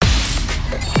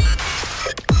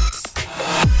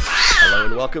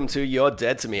welcome to You're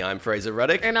Dead to Me. I'm Fraser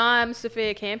Reddick. And I'm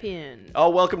Sophia Campion.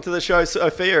 Oh, welcome to the show,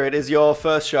 Sophia. It is your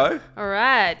first show. All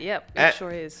right, yep, it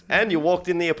sure is. And you walked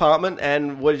in the apartment,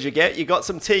 and what did you get? You got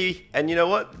some tea, and you know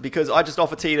what? Because I just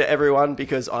offer tea to everyone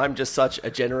because I'm just such a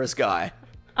generous guy.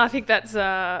 I think that's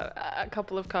a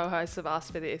couple of co-hosts have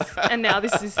asked for this, and now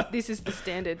this is the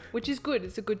standard, which is good.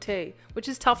 It's a good tea, which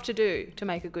is tough to do to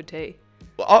make a good tea.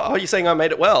 Well, are you saying I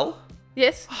made it well?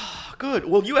 Yes. Oh, good.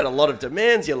 Well, you had a lot of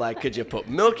demands. You're like, could you put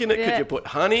milk in it? Yeah. Could you put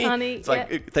honey? Honey, It's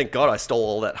like, thank God I stole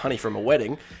all that honey from a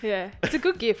wedding. Yeah, it's a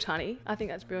good gift, honey. I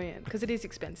think that's brilliant because it is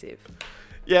expensive.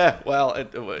 Yeah, well,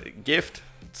 gift,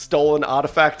 stolen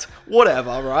artifact,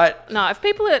 whatever, right? No, if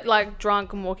people are like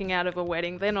drunk and walking out of a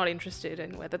wedding, they're not interested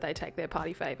in whether they take their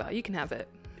party favour. You can have it.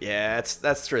 Yeah,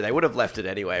 that's true. They would have left it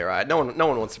anyway, right? No one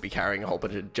wants to be carrying a whole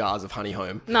bunch of jars of honey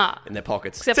home in their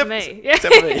pockets. Except for me.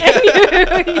 Except for me.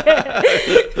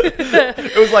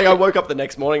 It was like I woke up the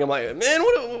next morning. I'm like, man,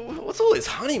 what's all this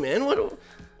honey, man? Why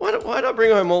did I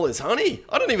bring home all this honey?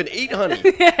 I don't even eat honey.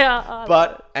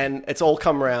 And it's all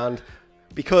come around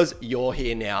because you're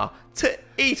here now to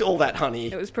eat all that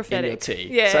honey. It was prophetic. In your tea.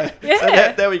 Yeah.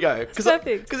 So there we go. It's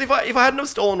perfect. Because if I hadn't have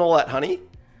stolen all that honey,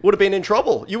 would have been in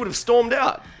trouble. You would have stormed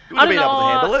out. You would have been able to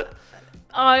handle it.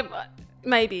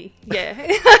 Maybe, yeah.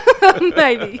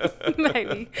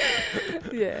 maybe.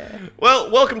 Yeah. Well,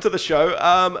 welcome to the show.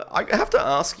 I have to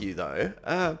ask you,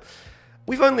 though.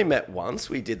 We've only met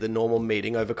once. We did the normal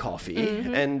meeting over coffee.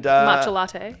 Mm-hmm. And Matcha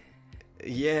latte.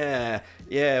 Yeah.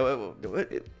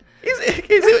 Here's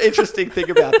the interesting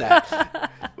thing about that.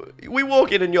 We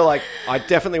walk in and you're like, I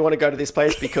definitely want to go to this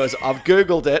place because I've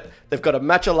Googled it. They've got a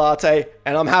matcha latte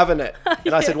and I'm having it.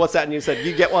 And I said, what's that? And you said,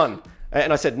 you get one.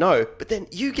 And I said, no. But then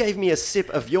you gave me a sip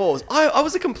of yours. I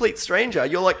was a complete stranger.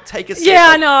 You're like, take a sip. Yeah,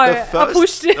 I know. I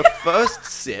pushed it. The first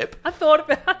sip. I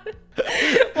thought about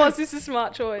it. Was this a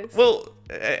smart choice? Well,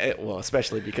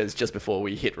 especially because just before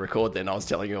we hit record then I was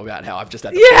telling you about how I've just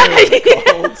had the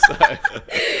cold. So.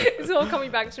 It's all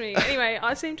coming back to me. Anyway,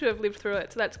 I seem to have lived through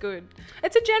it, so that's good.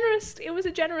 It was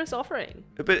a generous offering.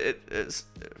 But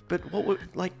what would,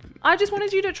 like... I just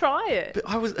wanted you to try it.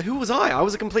 But who was I? I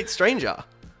was a complete stranger.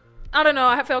 I don't know,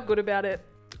 I felt good about it.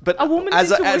 But a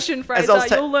woman's intuition, Fraser,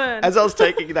 you'll learn. As I was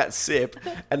taking that sip,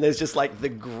 and there's just like the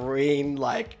green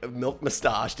like milk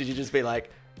moustache, did you just be like,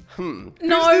 who's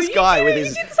this guy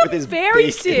with his fairy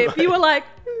beak in sip? You were like,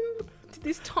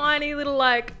 this tiny little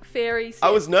like fairy sip. I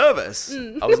was nervous.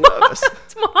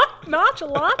 It's my matcha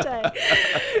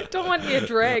latte. Don't want your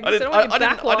dregs. I don't want your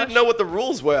backwash. I didn't know what the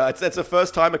rules were. It's the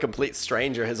first time a complete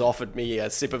stranger has offered me a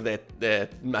sip of their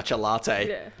matcha latte.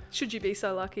 Yeah. Should you be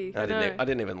so lucky? I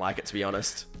didn't even like it, to be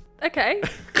honest. Okay.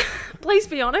 Please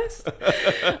be honest.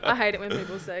 I hate it when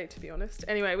people say, to be honest.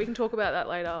 Anyway, we can talk about that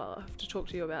later. I'll have to talk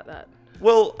to you about that.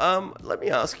 Well, let me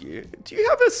ask you, do you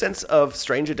have a sense of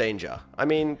stranger danger? I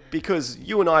mean, because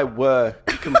you and I were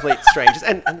complete strangers.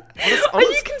 And are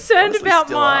you concerned about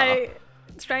my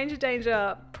stranger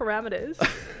danger parameters?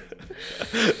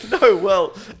 No,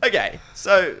 well, okay.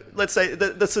 So let's say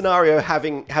the scenario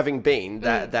having been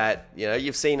that you know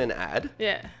you've seen an ad.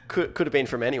 Yeah. Could have been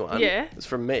from anyone. Yeah. It's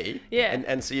from me. Yeah.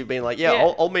 And so you've been like,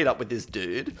 I'll meet up with this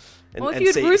dude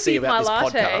and see about this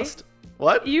latte, podcast.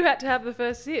 What? You had to have the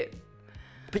first sip.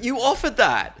 But you offered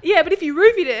that. Yeah, but if you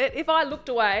roofied it, if I looked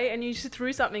away and you just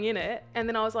threw something in it, and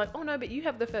then I was like, oh no, but you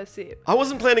have the first sip. I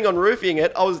wasn't planning on roofing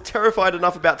it. I was terrified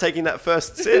enough about taking that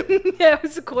first sip. Yeah, it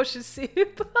was a cautious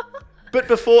sip. But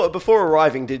before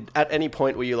arriving, at any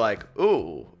point were you like,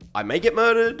 ooh, I may get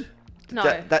murdered? No.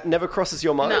 That never crosses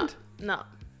your mind? No.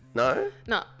 No?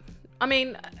 No. I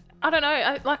mean, I don't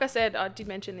know. Like I said, I did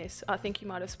mention this. I think you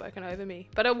might have spoken over me.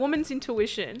 But a woman's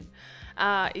intuition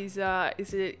is a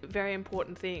very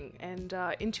important thing. And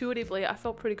intuitively, I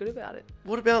felt pretty good about it.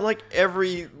 What about like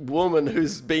every woman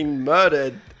who's been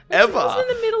murdered ever? It was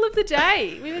in the middle of the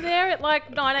day. We were there at like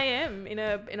 9 a.m. in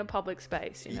a public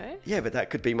space, you know? Yeah, but that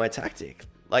could be my tactic.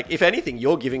 Like, if anything,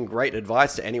 you're giving great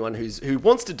advice to anyone who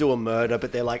wants to do a murder,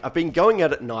 but they're like, I've been going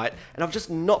out at night and I've just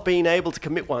not been able to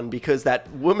commit one because that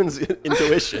woman's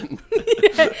intuition.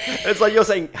 It's like you're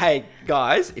saying, hey,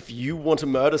 guys, if you want to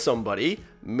murder somebody,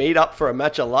 meet up for a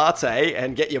matcha latte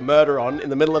and get your murder on in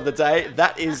the middle of the day.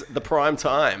 That is the prime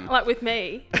time. Like with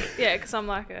me. Yeah, because I'm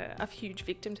like a huge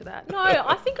victim to that. No,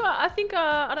 I think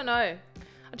I don't know.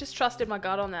 I just trusted my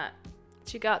gut on that.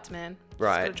 It's your guts, man.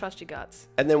 Right. Just gotta trust your guts.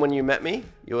 And then when you met me,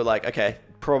 you were like, okay,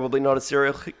 probably not a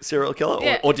serial killer?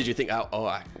 Yeah. Or did you think,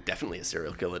 I'm definitely a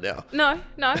serial killer now? No.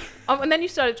 And then you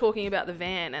started talking about the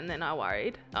van and then I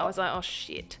worried. I was like, oh,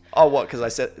 shit. Oh, what? Because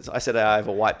I said I have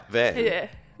a white van. Yeah.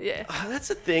 Yeah. That's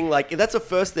the thing. Like, that's the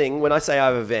first thing when I say I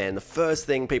have a van. The first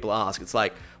thing people ask, it's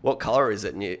like, "What color is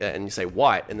it?" And you say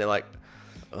white, and they're like,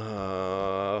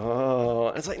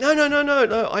 It's like, no.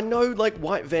 I know, like,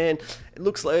 white van. It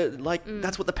looks like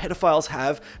that's what the pedophiles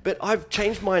have, but I've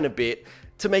changed mine a bit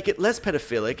to make it less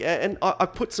pedophilic, and I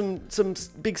put some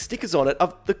big stickers on it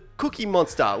of the Cookie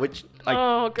Monster, which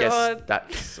I guess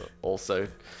that's also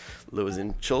lures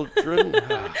in children.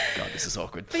 God, this is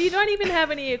awkward. But you don't even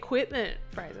have any equipment,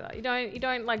 Fraser. You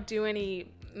don't like do any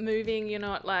moving. You're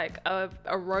not like a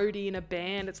roadie in a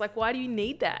band. It's like, why do you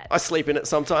need that? I sleep in it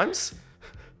sometimes.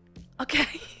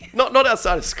 Okay. Not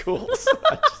outside of schools.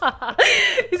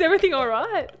 Is everything all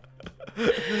right?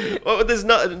 Well, there's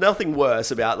nothing worse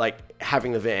about like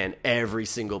having the van. Every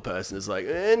single person is like,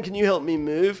 "Man, can you help me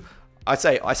move?" I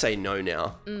say no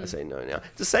now. I say no now.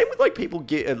 It's the same with like people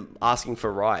asking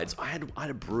for rides. I had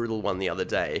a brutal one the other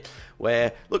day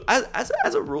where, look, as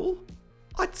a rule,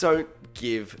 I don't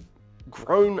give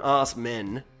grown ass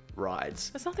men rides.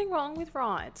 There's nothing wrong with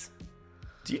rides.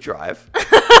 Do you drive?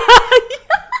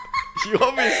 You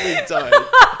obviously don't.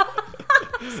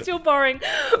 Still borrowing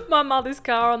my mother's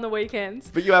car on the weekends.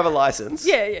 But you have a license.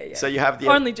 Yeah. So you have the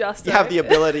only just. You have the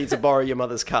ability to borrow your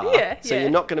mother's car. Yeah. So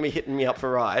you're not going to be hitting me up for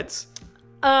rides.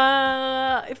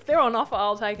 If they're on offer,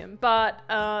 I'll take them. But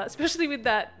especially with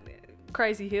that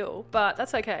crazy hill. But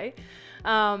that's okay.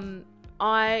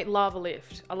 I love a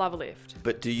lift.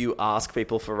 But do you ask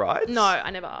people for rides? No, I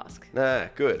never ask. Nah,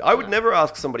 good. I would never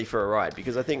ask somebody for a ride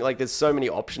because I think like there's so many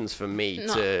options for me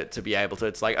to be able to.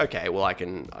 It's like, okay, well I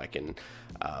can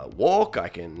walk, I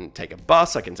can take a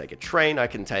bus, I can take a train, I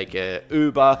can take a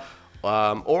Uber,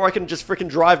 or I can just freaking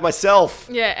drive myself.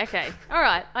 Yeah. Okay. All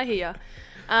right. I hear.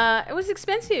 It was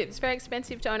expensive. It's very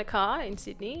expensive to own a car in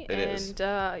Sydney, It is.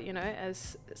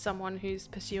 As someone who's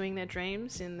pursuing their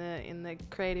dreams in the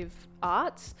creative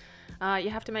arts, you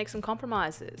have to make some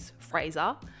compromises,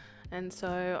 Fraser, and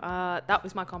so that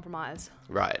was my compromise.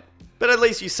 Right, but at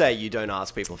least you say you don't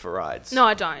ask people for rides. No,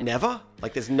 I don't. Never.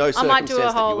 Like, there's no I circumstance might do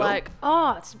a whole that you will. like,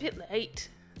 oh, it's a bit late,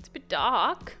 it's a bit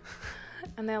dark,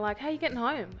 and they're like, how are you getting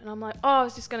home? And I'm like, oh, I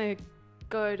was just gonna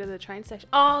go to the train station.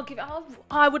 I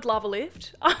would love a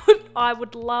lift. I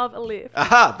would love a lift.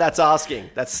 Aha, that's asking.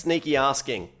 That's sneaky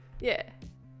asking. Yeah.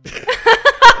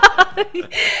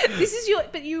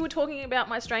 But you were talking about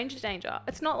my stranger danger.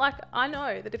 It's not like I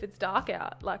know that if it's dark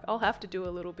out, like I'll have to do a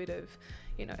little bit of,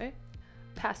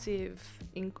 passive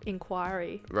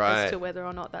inquiry Right. as to whether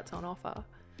or not that's on offer.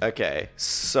 Okay,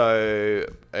 so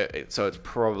it's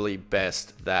probably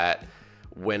best that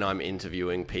when I'm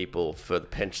interviewing people for the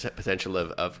potential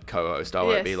of co-host, I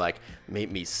won't be like,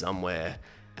 meet me somewhere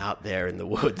out there in the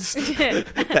woods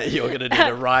that you're going to need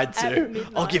a ride to.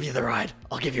 I'll give you the ride.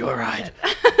 I'll give you a ride.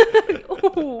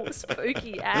 Ooh,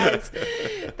 spooky as.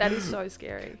 That is so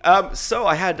scary. So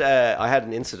I had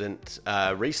an incident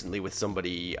recently with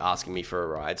somebody asking me for a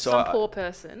ride. So Some poor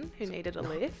person who needed a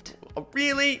lift.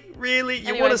 Really? You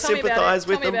Anyway, want to tell me about sympathize it.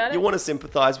 with Tell me them? about You it. want to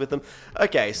sympathize with them?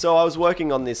 Okay, so I was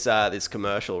working on this this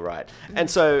commercial, right? And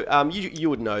so you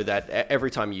would know that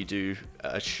every time you do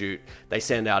a shoot, they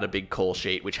send out a big call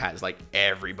sheet which has like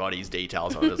everybody's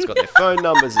details on it. It's got their phone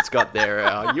numbers. It's got their.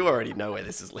 You already know where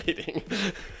this is leading.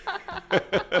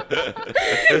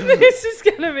 This is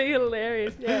going to be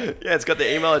hilarious. Yeah. Yeah, it's got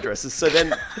their email addresses. So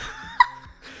then,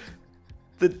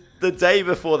 the day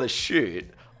before the shoot,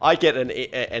 I get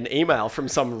an email from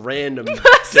some random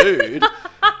dude.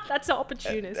 That's an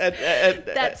opportunist. And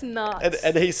That's nuts.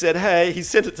 And he said, hey, he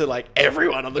sent it to like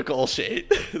everyone on the call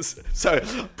sheet. So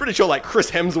pretty sure like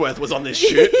Chris Hemsworth was on this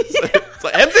shoot. It's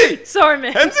like, Hemsy! Sorry,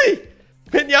 man. Hemsy!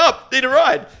 Hitting you up, need a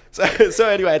ride. So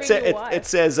anyway, Bring your wife. it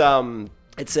says,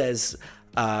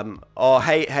 oh,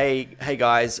 hey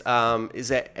guys, is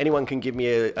there anyone can give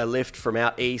me a lift from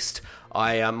out east?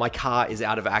 My car is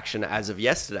out of action as of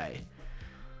yesterday.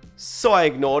 So I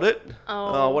ignored it.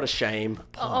 Oh, what a shame.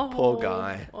 Poor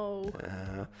guy. Oh.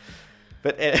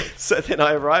 But so then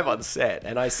I arrive on set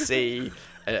and I see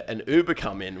an Uber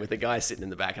come in with a guy sitting in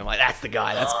the back. And I'm like, that's the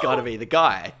guy. That's got to be the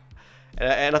guy.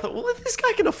 And I thought, well, if this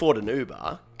guy can afford an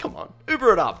Uber, come on,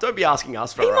 Uber it up. Don't be asking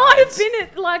us for He rides. might have been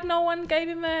it, like no one gave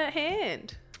him a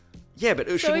hand. Yeah, but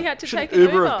So he had to shouldn't take an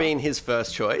Uber Uber. have been his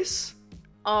first choice?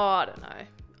 Oh,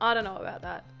 I don't know about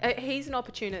that. He's an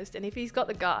opportunist, and if he's got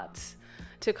the guts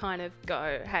to kind of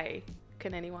go, hey,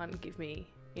 can anyone give me,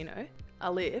 a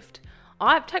lift?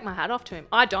 I'd take my hat off to him.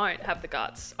 I don't have the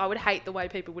guts. I would hate the way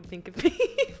people would think of me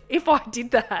if I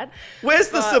did that. Where's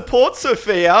the support,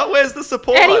 Sophia? Where's the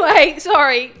support? Anyway,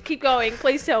 sorry. Keep going.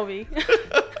 Please tell me.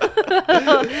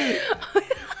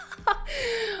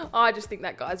 I just think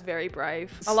that guy's very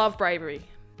brave. I love bravery.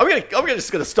 I'm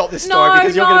just gonna stop this story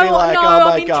because you're gonna be like, oh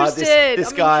my god,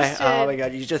 this guy, oh my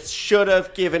god, you just should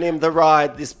have given him the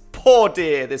ride. This poor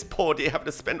dear having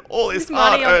to spend all his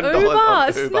money on hard-earned Uber. dollars on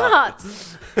It's Uber.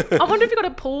 nuts. I wonder if you got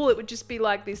a pool, it would just be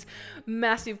like this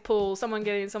massive pool. Someone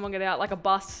get in, someone get out, like a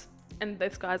bus. And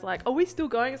this guy's like, are we still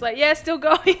going? It's like, yeah, still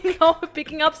going. Oh, we're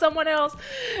picking up someone else.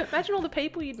 Imagine all the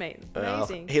people you'd meet.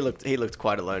 Amazing. He looked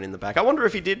quite alone in the back. I wonder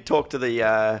if he did talk to the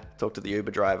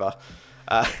Uber driver.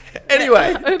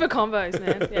 Anyway. Uber combos,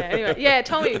 man. Yeah, anyway. Yeah,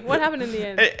 Tommy, what happened in the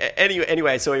end?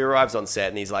 Anyway, so he arrives on set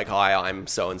and he's like, hi, I'm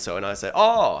so-and-so. And I said,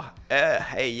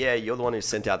 hey, yeah, you're the one who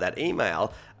sent out that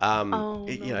email. No.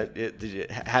 You know,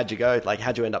 how'd you go? Like,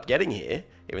 how'd you end up getting here?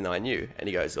 Even though I knew. And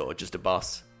he goes, oh, just a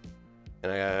bus.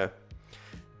 And I go,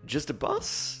 just a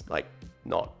bus? Like,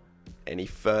 not any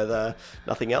further,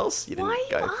 nothing else? You didn't Why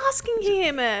are you asking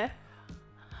him?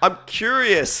 I'm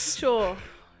curious. Sure.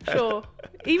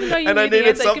 Even though you And I knew the needed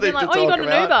answer, you could be something like, to oh, you got talk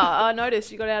an about. Uber. I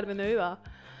noticed you got out of an Uber.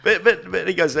 But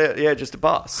he goes, yeah, just a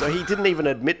bus. So he didn't even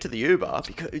admit to the Uber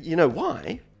because, you know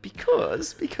why?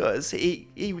 Because he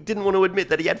didn't want to admit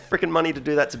that he had freaking money to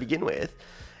do that to begin with.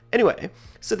 Anyway,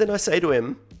 so then I say to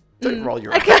him, don't roll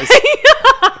your eyes.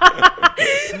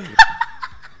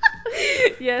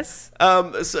 Yes.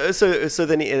 So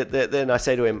then I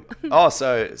say to him, oh,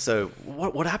 so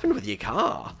what happened with your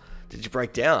car? Did you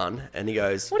break down? And he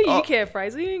goes, What do you care,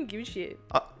 Fraser? You didn't give a shit.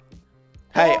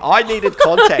 Hey, I needed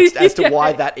context as to Yeah.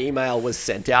 why that email was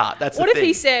sent out. That's What the if thing.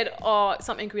 he said, oh,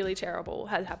 something really terrible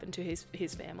had happened to his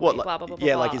family, What, blah, blah, blah, blah,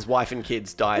 yeah, blah. like his wife and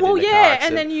kids died Well, in a car yeah, accident.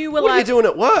 and then you were what like- are you doing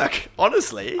at work?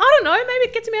 Honestly. I don't know, maybe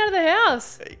it gets him out of the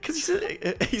house. Because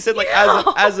he said like Yeah.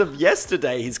 as of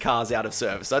yesterday his car's out of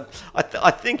service.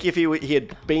 I think if he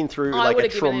had been through I like a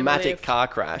would've given him a traumatic lift. car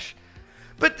crash,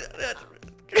 but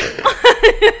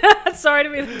Sorry to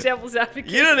be the devil's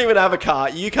advocate. you don't even have a car.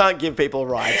 You can't give people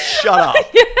rides. Shut up.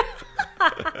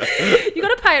 You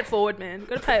got to pay it forward, man.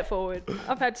 Got to pay it forward.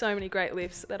 I've had so many great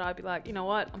lifts that I'd be like, you know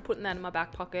what? I'm putting that in my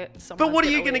back pocket. But what are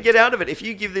you going to get out of it if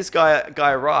you give this guy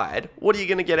a ride? What are you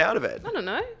going to get out of it? I don't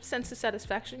know. Sense of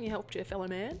satisfaction. You helped your fellow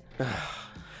man.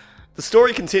 The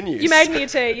story continues. You made me a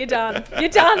tea. You're done. You're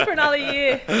done for another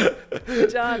year. You're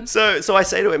done. So I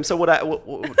say to him, so what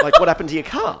happened to your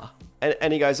car?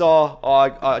 And he goes,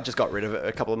 I just got rid of it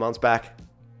a couple of months back.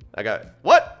 I go,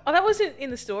 what? Oh, that wasn't in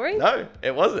the story? No,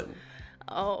 it wasn't.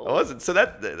 Oh. It wasn't. So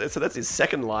that's his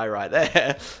second lie right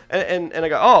there. And I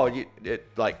go,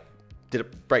 did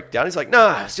it break down? He's like,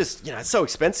 no, it's just, it's so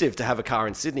expensive to have a car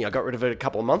in Sydney. I got rid of it a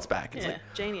couple of months back. It's Yeah, like,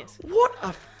 genius. what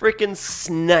a freaking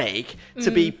snake to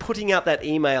be putting out that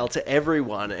email to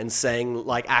everyone and saying,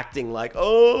 like, acting like,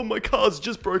 oh, my car's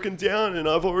just broken down and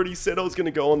I've already said I was going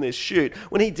to go on this shoot.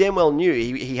 When he damn well knew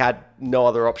he had no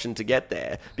other option to get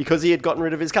there because he had gotten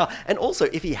rid of his car. And also,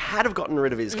 if he had have gotten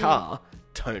rid of his car,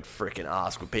 don't freaking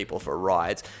ask with people for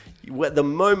rides. The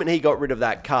moment he got rid of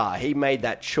that car, he made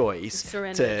that choice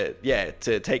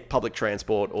to take public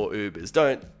transport or Ubers.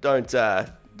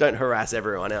 Don't harass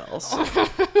everyone else.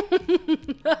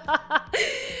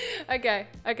 Okay.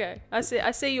 I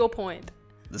see your point.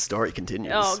 The story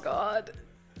continues. Oh, God.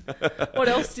 What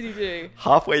else did he do?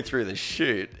 Halfway through the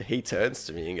shoot, he turns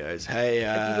to me and goes, "Hey,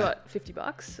 Have you got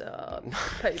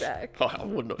 $50? Pay back. I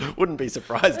wouldn't be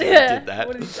surprised if Yeah, he did that."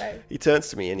 what did he say? He turns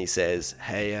to me and he says,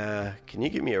 "Hey, can you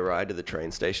give me a ride to the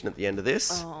train station at the end of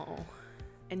this?" Oh,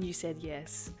 and you said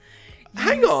yes.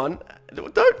 Hang on,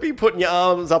 don't be putting your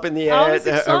arms up in the air. I was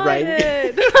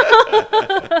excited.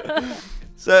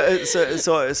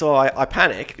 So I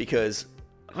panic because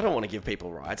I don't want to give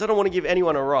people rides. I don't want to give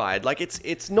anyone a ride. Like,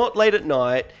 it's not late at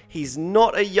night. He's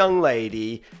not a young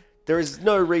lady. There is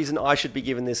no reason I should be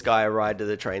giving this guy a ride to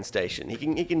the train station.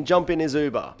 He can jump in his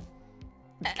Uber.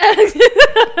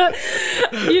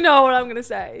 You know what I'm going to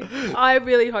say. I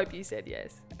really hope you said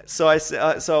yes. So I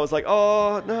was like,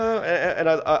 oh no, and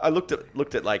I looked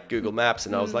at like Google Maps,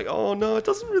 and I was like, oh no, it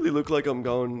doesn't really look like I'm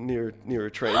going near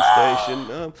a train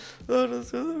station.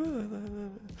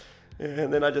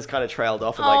 And then I just kind of trailed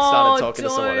off and like started talking to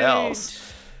someone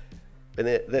else. And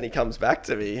then he comes back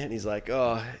to me and he's like,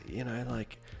 oh,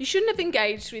 like, You shouldn't have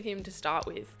engaged with him to start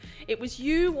with. It was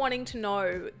you wanting to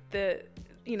know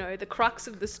the crux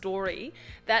of the story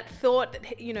that thought that,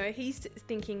 he's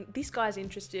thinking, this guy's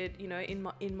interested,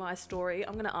 in my story.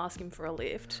 I'm going to ask him for a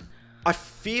lift. I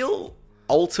feel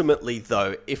ultimately,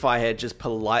 though, if I had just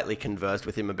politely conversed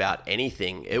with him about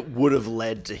anything, it would have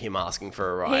led to him asking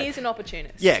for a ride. He is an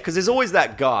opportunist. Yeah, because there's always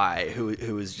that guy who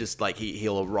is just like,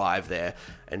 he'll arrive there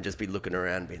and just be looking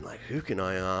around being like, who can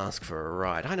I ask for a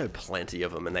ride? I know plenty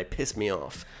of them and they piss me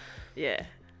off. Yeah.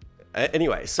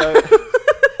 Anyway, so...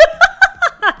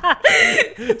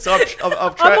 So I've I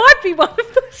tried. might be one of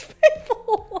those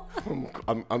people.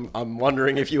 I'm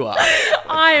wondering if you are.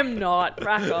 I am not.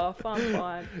 Rack off. I'm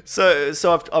fine. So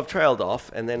I've trailed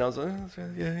off, and then I was like, oh,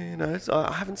 yeah, so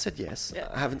I haven't said yes. Yeah.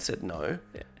 I haven't said no.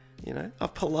 Yeah.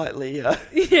 I've politely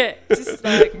Yeah, just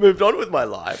like moved on with my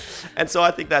life. And so I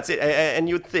think that's it. And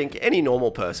you would think any normal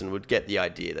person would get the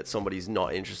idea that somebody's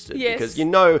not interested. Yes.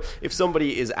 Because if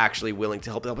somebody is actually willing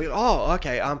to help, they'll be, oh,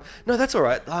 okay, no, that's all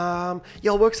right. Yeah,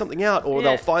 I'll work something out. Or Yeah.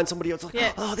 they'll find somebody else like,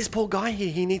 Yeah. oh, this poor guy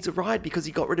here, he needs a ride because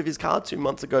he got rid of his car 2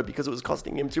 months ago because it was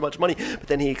costing him too much money. But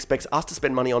then he expects us to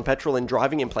spend money on petrol and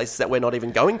driving in places that we're not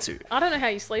even going to. I don't know how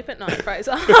you sleep at night,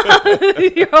 Fraser.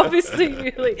 You're obviously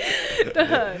really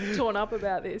torn up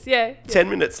about this. Yeah. 10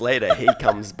 minutes later, he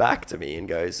comes back to me and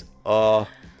goes, oh,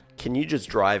 can you just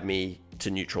drive me to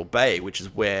Neutral Bay, which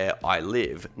is where I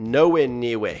live? Nowhere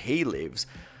near where he lives,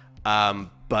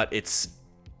 but it's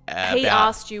He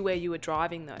asked you where you were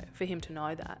driving, though, for him to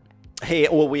know that.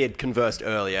 we had conversed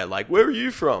earlier, like, where are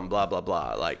you from? Blah, blah,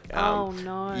 blah. Like, Oh,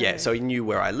 no. Yeah, so he knew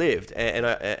where I lived. And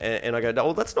I go,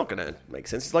 oh, that's not going to make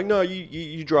sense. He's like, no,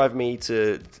 you drive me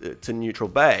to Neutral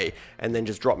Bay and then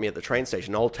just drop me at the train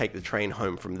station. I'll take the train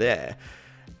home from there.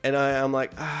 And I'm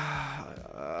like,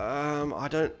 I'm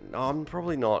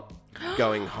probably not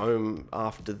going home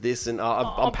after this, and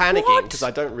I'm panicking what? because I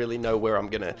don't really know where I'm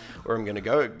gonna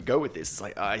go with this. It's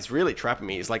like he's really trapping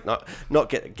me. He's like not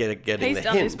getting He's the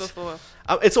done hint. this before.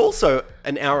 It's also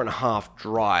an hour and a half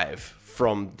drive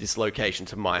from this location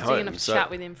to my home. you're gonna have to chat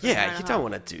with him for an hour yeah, and a you don't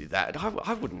half. want to do that.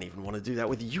 I wouldn't even want to do that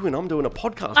with you, and I'm doing a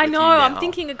podcast. I with know. you now. I'm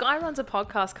thinking a guy runs a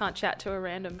podcast can't chat to a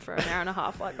random for an hour and a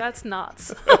half. Like, that's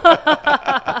nuts.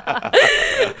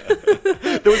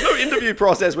 There was no interview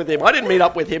process with him. I didn't meet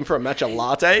up with him for a matcha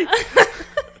latte.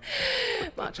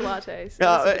 Matcha lattes.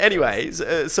 Anyways,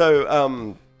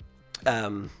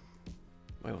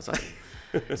 where was I?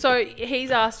 So he's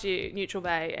asked you Neutral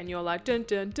Bay, and you're like, dun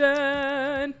dun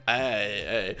dun.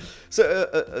 Hey.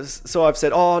 So I've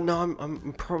said, oh no,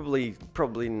 I'm probably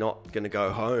not gonna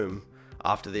go home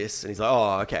after this, and he's like,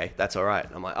 oh, okay, that's all right.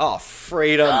 I'm like, oh,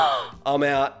 freedom, I'm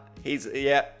out.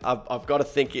 I've got to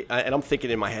think it, and I'm thinking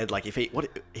in my head, like,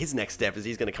 his next step is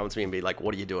he's going to come to me and be like,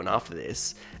 what are you doing after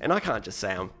this? And I can't just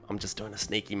say I'm just doing a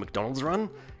sneaky McDonald's run,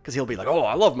 because he'll be like, oh,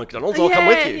 I love McDonald's, I'll come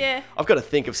with you. Yeah. I've got to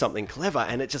think of something clever,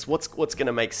 and it's just what's going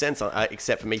to make sense,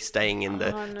 except for me staying in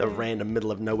the random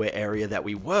middle of nowhere area that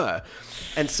we were.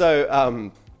 And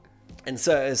so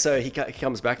he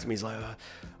comes back to me, he's like,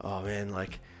 oh man,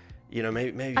 like,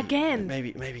 maybe Again.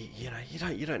 maybe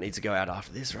you don't need to go out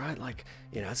after this, right? Like,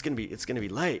 it's gonna be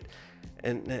late.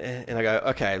 And I go,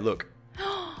 okay, look,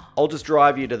 I'll just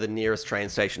drive you to the nearest train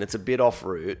station. It's a bit off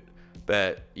route,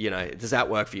 but does that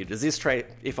work for you? Does this train,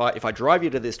 if I drive you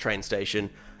to this train station,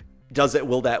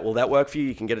 will that work for you?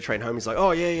 You can get a train home. He's like,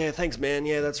 oh yeah, thanks man,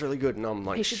 yeah, that's really good. And I'm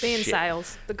like, He should be in shit.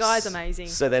 sales. The guy's amazing.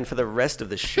 So then for the rest of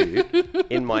the shoot,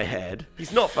 in my head,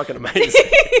 he's not fucking amazing.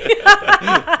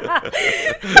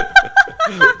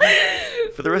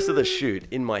 For the rest of the shoot,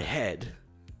 in my head,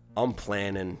 I'm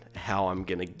planning how I'm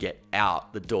going to get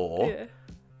out the door Yeah.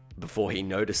 before he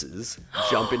notices,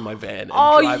 jump in my van and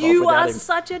Oh, drive off you without are him.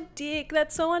 such a dick.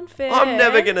 That's so unfair. I'm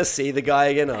never going to see the guy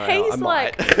again. I He's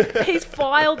might. like, he's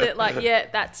filed it like, yeah,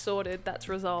 that's sorted, that's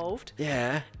resolved.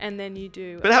 Yeah. And then you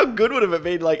do. But how good would it have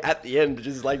been, like, at the end, to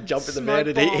just, like, jump in the van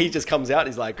Smoke and bomb. he just comes out and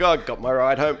he's like, oh, I got my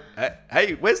ride home.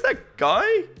 Hey, where's that guy?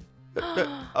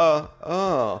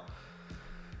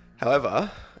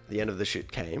 However, the end of the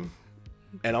shoot came,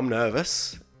 and I'm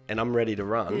nervous, and I'm ready to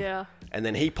run. Yeah. And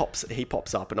then he pops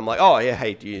up, and I'm like, oh yeah,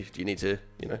 hey, do you need to,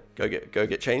 go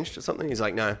get changed or something? He's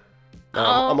like, no,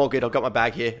 I'm all good. I've got my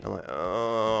bag here. I'm like,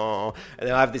 oh, and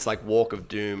then I have this like walk of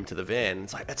doom to the van.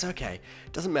 It's like, it's okay,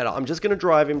 it doesn't matter. I'm just gonna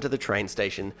drive him to the train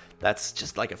station. That's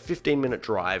just like a 15-minute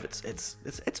drive. It's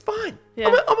fine.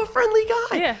 Yeah. I'm a friendly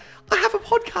guy. Yeah. I have a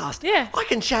podcast. Yeah. I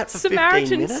can chat for 15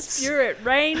 Samaritan minutes. spirit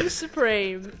reigns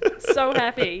supreme. So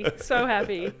happy. So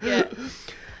happy. Yeah.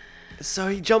 So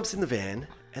he jumps in the van,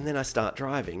 and then I start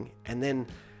driving, and then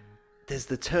there's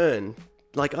the turn.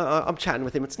 Like I'm chatting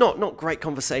with him. It's not great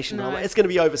conversation. No. I'm like, it's going to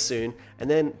be over soon. And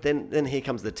then here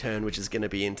comes the turn, which is going to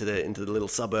be into the little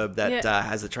suburb that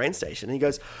has the train station. And he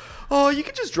goes, "Oh, you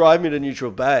could just drive me to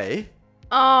Neutral Bay."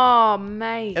 Oh,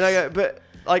 mate. And I go, "But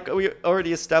like we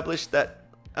already established that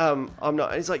I'm not."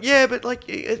 And he's like, "Yeah, but like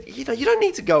you don't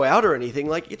need to go out or anything.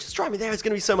 Like you just drive me there. It's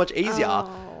going to be so much easier."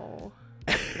 Oh.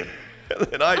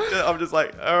 And I'm just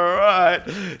like, all right.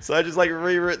 So I just like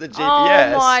reroute the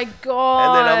GPS. Oh my god!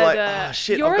 And then I'm like, oh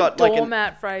shit, You're I've got a like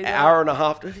doormat, Fraser. an hour and a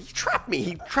half. He trapped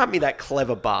me, that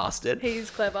clever bastard. He's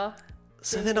clever.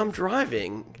 So then I'm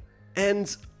driving,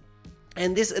 and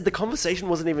And the conversation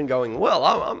wasn't even going well.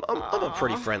 I'm a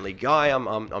pretty friendly guy.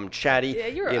 I'm chatty. Yeah,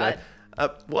 you're right.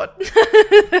 What?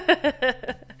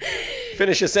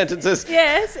 Finish your sentences.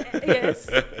 Yes.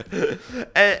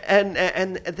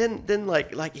 And then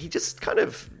like he just kind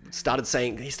of started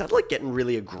getting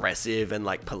really aggressive and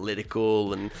like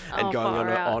political and going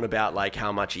on about like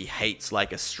how much he hates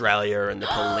like Australia and the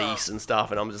police and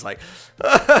stuff. And I'm just like,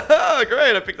 oh,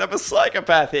 great, I picked up a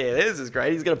psychopath here. This is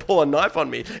great. He's gonna pull a knife on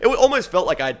me. It almost felt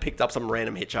like I had picked up some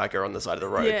random hitchhiker on the side of the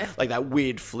road. Yeah. Like that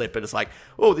weird flip, and it's like,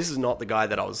 oh, this is not the guy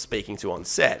that I was speaking to on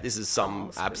set. This is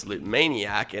some absolute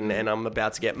maniac, and I'm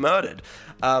about to get murdered.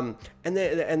 And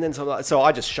then so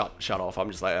I just shut off.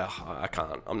 I'm just like, I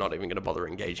can't. I'm not even going to bother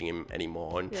engaging him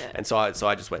anymore. And so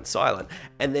I just went silent.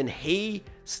 And then he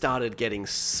started getting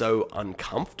so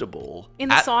uncomfortable in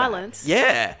the silence.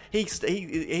 Yeah, he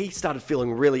started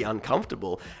feeling really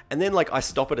uncomfortable. And then like I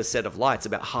stop at a set of lights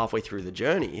about halfway through the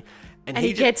journey. And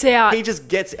he gets out. He just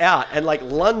gets out and like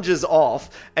lunges off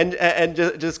and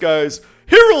just goes,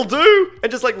 "Here'll do,"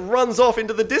 and just like runs off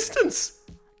into the distance.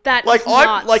 That like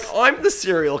I'm the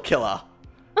serial killer.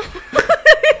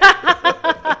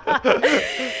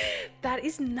 That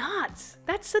is nuts.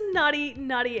 That's a nutty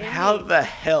ending. How the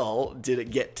hell did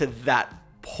it get to that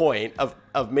point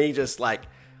of me just like?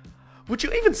 Would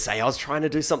you even say I was trying to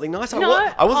do something nice? No,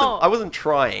 I wasn't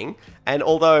trying. And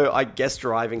although I guess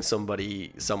driving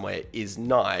somebody somewhere is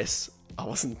nice, I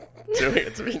wasn't doing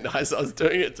it to be nice. I was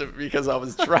doing it because I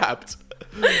was trapped.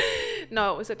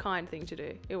 No, it was a kind thing to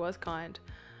do. It was kind.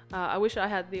 I wish I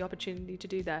had the opportunity to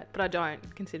do that, but I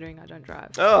don't, considering I don't drive.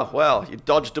 Oh, well, you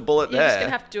dodged a bullet there. You're just going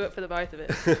to have to do it for the both of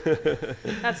us.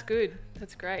 That's good.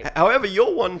 That's great. However,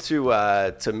 you're one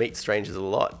to meet strangers a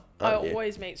lot, aren't you? I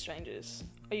always meet strangers.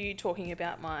 Are you talking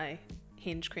about my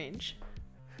Hinge cringe?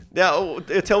 Now,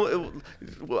 tell me.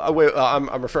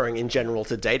 I'm referring in general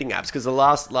to dating apps because the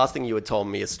last thing you had told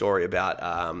me a story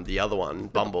about the other one,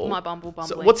 Bumble. My Bumble.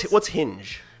 So what's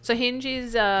Hinge? So Hinge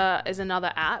is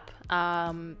another app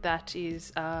that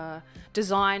is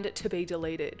designed to be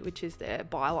deleted, which is their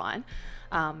byline,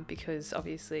 because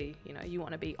obviously you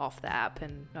want to be off the app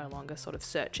and no longer sort of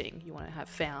searching. You want to have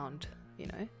found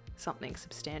something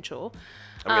substantial.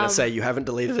 I'm going to say you haven't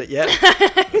deleted it yet.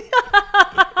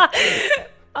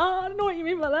 I don't know what you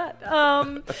mean by that.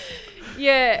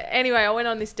 Yeah, anyway, I went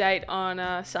on this date on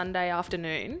a Sunday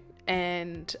afternoon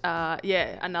and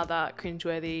another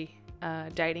cringeworthy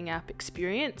dating app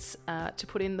experience to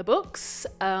put in the books.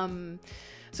 So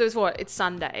it's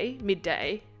Sunday,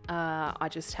 midday. I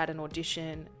just had an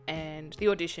audition and the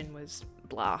audition was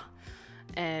blah.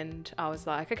 And I was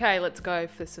like, okay, let's go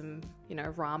for some,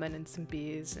 ramen and some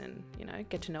beers and,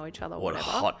 get to know each other. What whatever.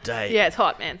 a hot day. Yeah, it's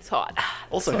hot, man. It's hot.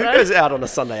 Also, who goes out on a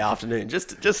Sunday afternoon?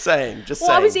 Just saying.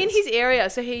 I was in his area,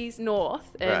 so he's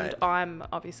north and I'm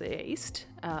obviously east.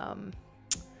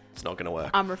 It's not going to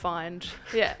work. I'm refined.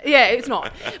 Yeah, it's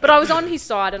not. But I was on his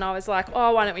side and I was like,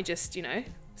 oh, why don't we just,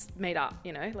 meet up,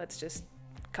 let's just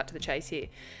cut to the chase here.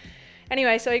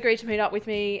 Anyway, so he agreed to meet up with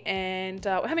me and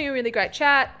we're having a really great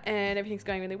chat and everything's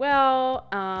going really well.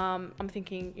 I'm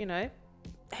thinking,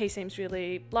 he seems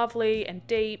really lovely and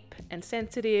deep and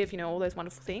sensitive, all those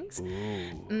wonderful things.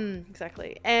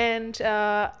 Exactly. And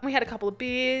we had a couple of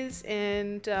beers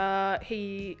and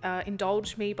he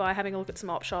indulged me by having a look at some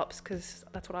op shops because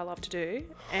that's what I love to do.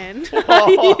 And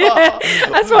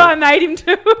that's what I made him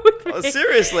do with me. Oh,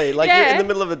 seriously? You're in the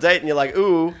middle of a date and you're like,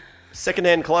 ooh,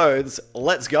 secondhand clothes,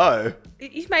 let's go.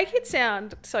 You make it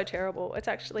sound so terrible. It's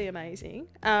actually amazing.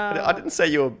 I didn't say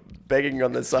you were begging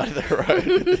on the side of the road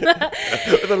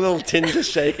with a little tinge of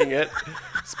shaking it.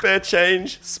 Spare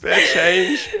change.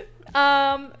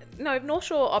 No, North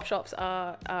Shore op shops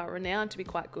are renowned to be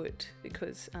quite good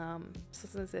because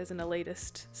there's an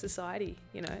elitist society,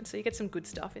 and so you get some good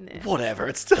stuff in there. Whatever.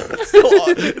 It's still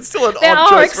an odd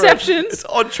choice. Exceptions. It's an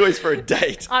odd choice for a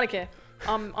date. I don't care.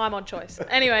 I'm on choice.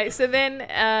 Anyway, so then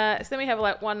we have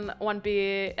like one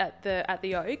beer at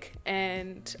the Oak,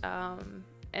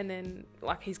 and then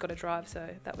like he's got to drive, so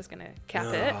that was gonna cap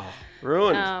it.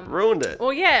 Ruined it.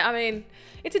 Well, yeah, I mean,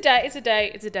 it's a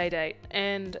day date,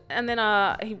 and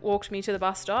then he walked me to the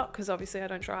bus stop because obviously I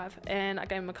don't drive, and I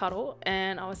gave him a cuddle,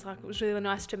 and I was like, it was really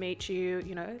nice to meet you,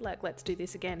 like let's do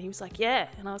this again. He was like, yeah,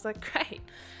 and I was like, great.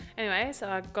 Anyway, so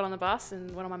I got on the bus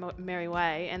and went on my merry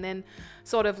way, and then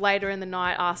sort of later in the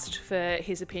night asked for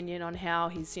his opinion on how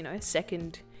his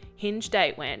second Hinge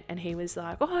date went, and he was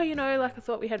like, oh, I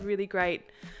thought we had really great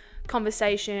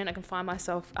conversation. I can find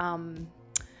myself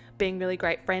being really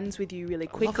great friends with you really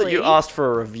I love quickly. that you asked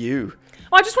for a review.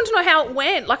 I just want to know how it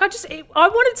went. Like, I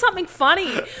wanted something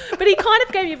funny, but he kind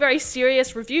of gave me a very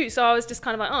serious review. So I was just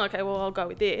kind of like, oh, okay, well, I'll go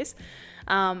with this.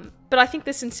 But I think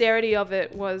the sincerity of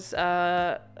it was,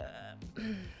 I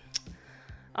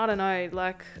don't know,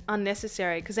 like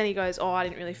unnecessary. Because then he goes, oh, I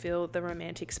didn't really feel the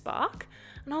romantic spark.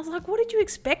 And I was like, what did you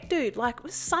expect, dude? Like, it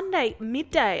was Sunday,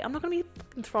 midday. I'm not going to be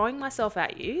fucking throwing myself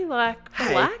at you. Like,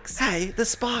 relax. Hey, the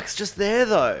spark's just there,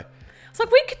 though. It's like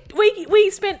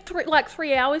we spent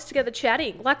 3 hours together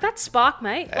chatting. Like, that's spark,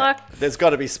 mate. Like, There's got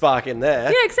to be spark in there.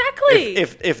 yeah, exactly.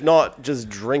 If not, just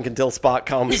drink until spark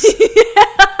comes.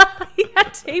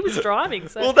 He was driving.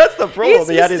 So Well, that's the problem.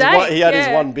 He had his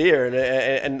mistake, one beer,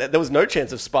 and there was no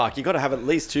chance of spark. You got to have at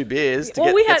least 2 beers to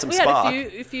get some spark. We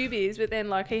had a few beers, but then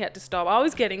like he had to stop. I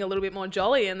was getting a little bit more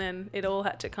jolly, and then it all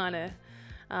had to kind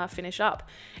of finish up.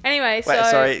 Anyway, Wait,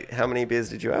 sorry, how many beers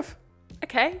did you have?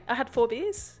 Okay, I had 4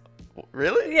 beers.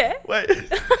 Really? Yeah. Wait. This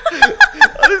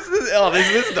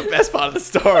is the best part of the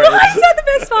story. Why is that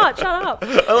the best part? Shut up.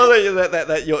 I love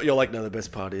that you're like, no, the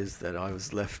best part is that I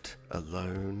was left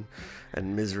alone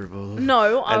and miserable.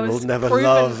 No, I and was will never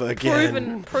love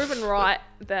again. proven right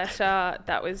that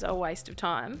that was a waste of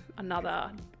time.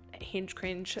 Another hinge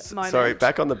cringe moment. Sorry,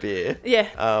 back on the beer. Yeah.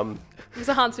 It was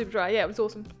a Hans Super Dry. Yeah, it was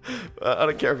awesome. I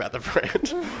don't care about the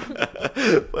brand.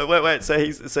 wait.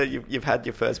 So you've had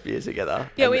your first beer together.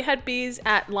 Yeah, we had beers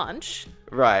at lunch.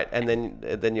 Right, and then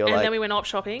you're and like, then we went op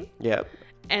shopping. yeah.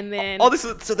 And then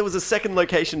So there was a second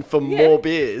location for more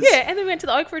beers. Yeah, and then we went to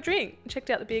the Oak for a drink. Checked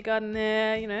out the beer garden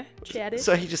there. Chatted.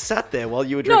 So he just sat there while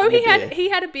you were drinking beer. he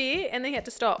had a beer and then he had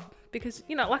to stop because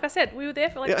like I said, we were there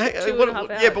for like two and a half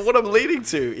hours. Yeah, but what I'm leading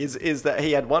to is that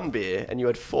he had 1 beer and you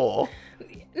had 4.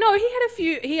 No, he had a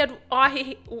few.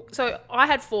 So I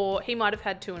had 4. He might have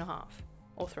had 2.5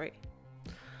 or 3.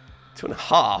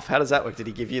 2.5? How does that work? Did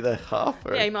he give you the half?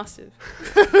 Or? Yeah, he must have.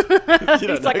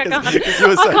 He's like, I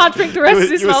can't drink the rest of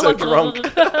this. You were so drunk.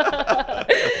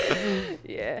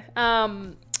 Yeah.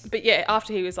 But yeah,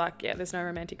 after he was like, yeah, there's no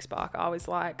romantic spark, I was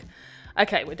like,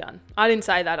 okay, we're done. I didn't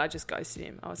say that. I just ghosted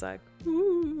him. I was like,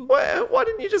 ooh. Why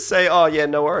didn't you just say, oh, yeah,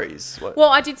 no worries? What? Well,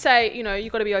 I did say,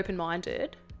 you've got to be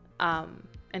open-minded.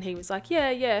 And he was like,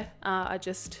 yeah. I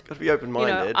just... Got to be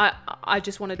open-minded. I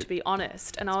just wanted to be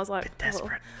honest. And I was like...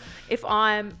 desperate.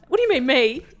 What do you mean,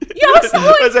 me? Yeah, I was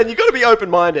like... I said, you got to be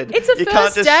open-minded. It's a You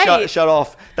first can't just date. shut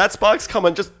off. That spark's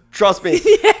coming. Just trust me.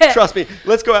 Yeah. Trust me.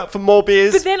 Let's go out for more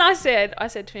beers. But then I said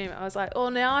to him, I was like, oh,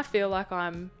 now I feel like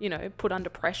I'm, put under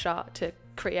pressure to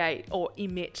create or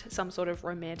emit some sort of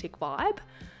romantic vibe.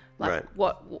 Like,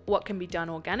 right. what can be done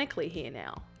organically here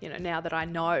now? Now that I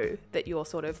know that you're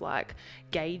sort of like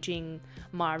gauging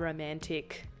my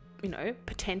romantic,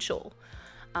 potential.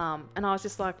 And I was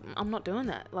just like, I'm not doing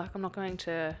that. Like, I'm not going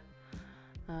to,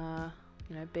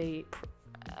 be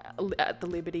at the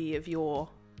liberty of your,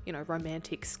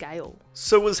 romantic scale.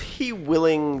 So was he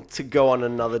willing to go on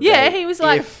another date? Yeah, he was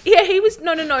like, he was,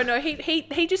 no.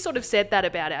 He just sort of said that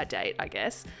about our date, I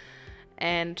guess.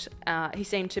 And he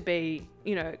seemed to be,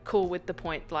 cool with the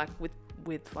point, like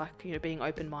with like, being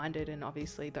open-minded, and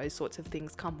obviously those sorts of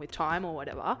things come with time or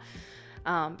whatever.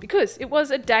 Because it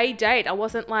was a day date. I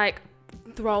wasn't like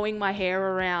throwing my hair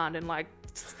around and like,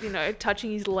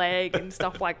 touching his leg and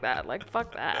stuff like that. Like,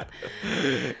 fuck that.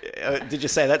 Did you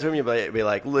say that to him? You'd be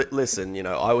like, listen,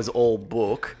 I was all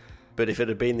book, but if it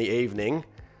had been the evening,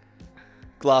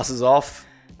 glasses off,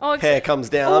 hair comes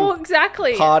down. Oh,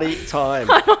 exactly. Party time.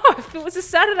 I know. If it was a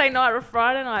Saturday night or a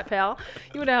Friday night, pal,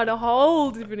 you would have had a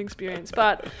whole different experience.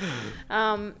 But,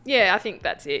 yeah, I think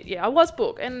that's it. Yeah, I was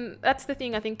booked. And that's the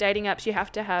thing. I think dating apps, you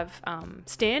have to have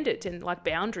standards and, like,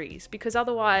 boundaries. Because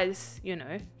otherwise,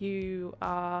 you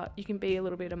can be a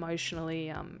little bit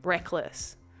emotionally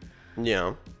reckless.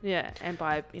 Yeah. Yeah. And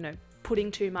by,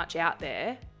 putting too much out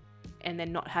there and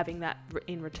then not having that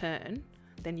in return,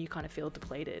 then you kind of feel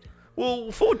depleted.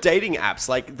 Well, for dating apps,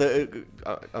 like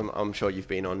I'm sure you've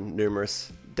been on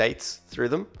numerous dates through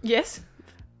them. Yes.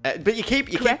 But you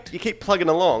keep plugging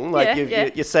along. Like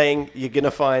you're saying you're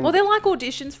gonna find. Well, they're like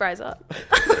auditions, Fraser.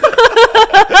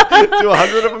 Do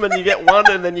 100 of them and you get one,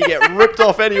 and then you get ripped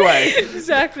off anyway.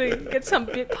 Exactly. Get some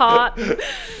bit part and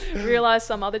realise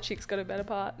some other chick's got a better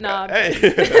part. No. Hey.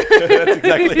 That's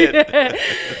exactly it.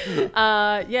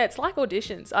 Yeah, it's like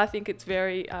auditions. I think it's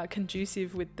very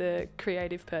conducive with the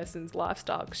creative person's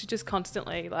lifestyle, because you're just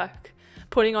constantly like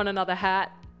putting on another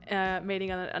hat, meeting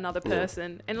another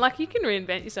person, and like you can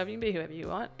reinvent yourself. You can be whoever you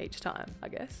want each time, I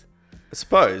guess. I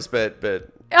suppose, but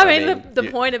I mean, the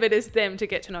point of it is them to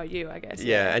get to know you, I guess.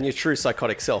 Yeah, and your true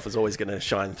psychotic self is always going to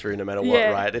shine through no matter what,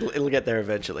 Yeah. right? It'll get there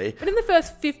eventually. But in the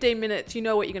first 15 minutes, you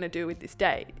know what you're going to do with this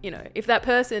date. You know, if that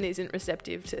person isn't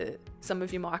receptive to some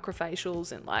of your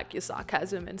microfacials and like your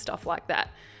sarcasm and stuff like that,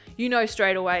 you know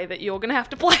straight away that you're going to have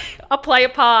to play a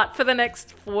part for the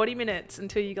next 40 minutes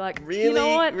until you're like, Really? you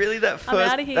know what? Really? I'm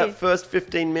outta here. That first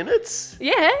 15 minutes?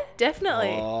 Yeah, definitely.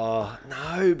 Oh,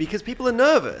 no, because people are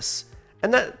nervous.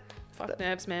 And that... Fuck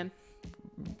nerves, man.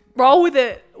 Roll with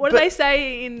it. What do But- they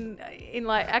say in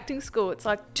like acting school? It's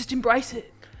like, just embrace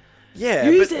it. Yeah,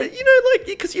 Use but it. you know, like,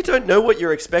 because you don't know what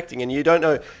you're expecting and you don't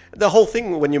know... The whole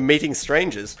thing when you're meeting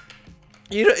strangers...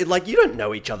 You don't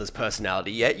know each other's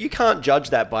personality yet. You can't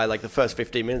judge that by like the first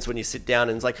 15 minutes when you sit down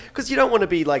and it's like, because you don't want to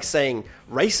be like saying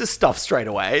racist stuff straight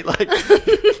away. Like, you want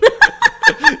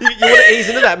to ease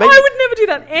into that. Maybe, I would never do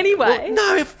that anyway.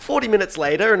 well, no, 40 minutes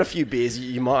later and a few beers,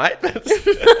 you might.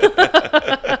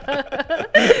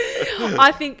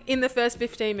 I think in the first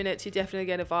 15 minutes, you definitely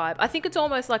get a vibe. I think it's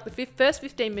almost like the first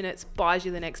 15 minutes buys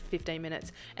you the next 15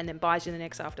 minutes and then buys you the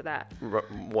next after that.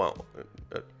 Well,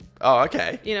 oh,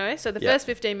 okay. You know, so the Yeah. first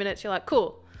 15 minutes, you're like,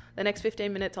 cool. The next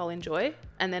 15 minutes, I'll enjoy.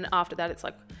 And then after that, it's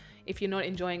like, if you're not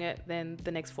enjoying it, then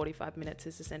the next 45 minutes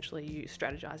is essentially you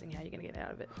strategizing how you're going to get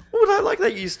out of it. Well, I like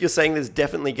that you're saying there's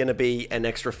definitely going to be an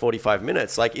extra 45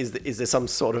 minutes. Like, is there some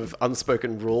sort of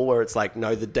unspoken rule where it's like,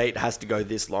 no, the date has to go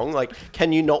this long? Like,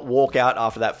 can you not walk out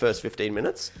after that first 15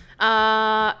 minutes?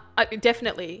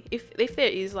 Definitely. If there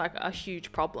is like a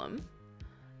huge problem,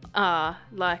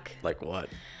 like what?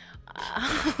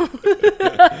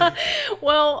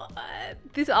 well,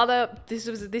 this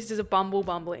is a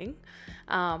bumbling.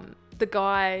 The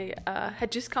guy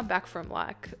had just come back from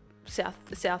like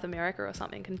South America or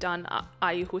something and done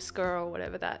ayahuasca or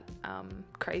whatever that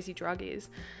crazy drug is.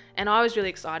 And I was really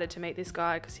excited to meet this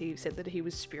guy because he said that he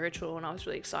was spiritual, and I was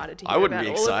really excited to hear about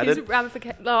all of his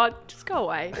ramifications. No, just go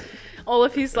away. All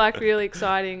of his like really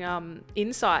exciting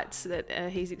insights that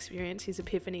he's experienced, his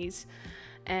epiphanies,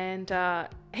 and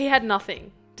he had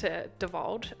nothing to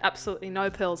divulge, absolutely no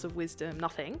pearls of wisdom,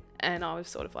 nothing. And I was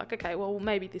sort of like, okay, well,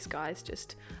 maybe this guy's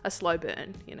just a slow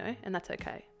burn, you know, and that's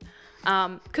okay.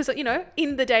 Because, you know,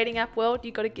 in the dating app world,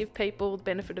 you've got to give people the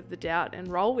benefit of the doubt and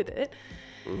roll with it.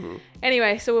 Mm-hmm.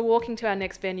 Anyway, so we're walking to our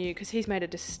next venue because he's made a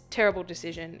terrible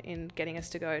decision in getting us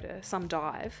to go to some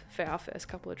dive for our first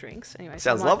couple of drinks. Anyway,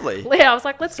 Sounds so I'm lovely. Like, yeah, I was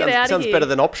like, let's get out of here. Sounds better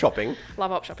than op shopping.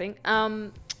 Love op shopping.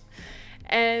 And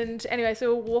anyway,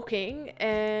 so we're walking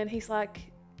and he's like,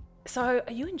 so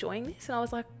are you enjoying this? And I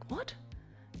was like, what?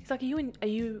 He's like, are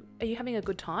you having a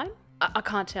good time? I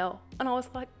can't tell. And I was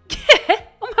like, yeah,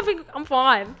 I'm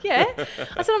fine. Yeah.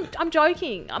 I said, I'm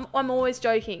joking. I'm always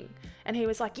joking. And he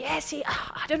was like, yes,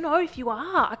 I don't know if you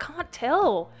are. I can't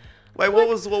tell. Wait, what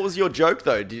was your joke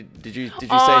though? Did you say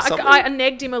something? I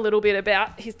negged him a little bit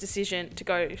about his decision to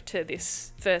go to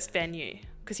this first venue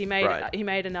because he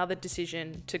made another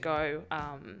decision to go.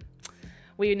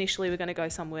 We initially were going to go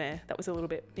somewhere that was a little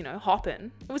bit, you know,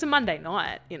 hopping. It was a Monday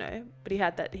night, you know,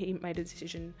 but he made a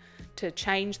decision to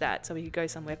change that so he could go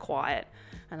somewhere quiet.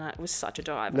 And it was such a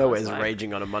dive. Nowhere's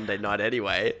raging on a Monday night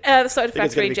anyway. The Soda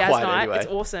Factory Jazz Night. Anyway. It's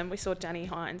awesome. We saw Danny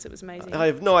Hines. It was amazing. I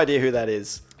have no idea who that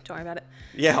is. Don't worry about it.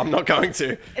 Yeah, I'm not going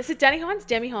to. Is it Danny Hines?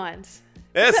 Demi Hines.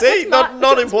 Yeah, see?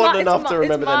 Not important enough to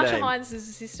remember their name. Marsha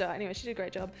Hines' sister. Anyway, she did a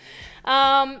great job.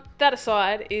 That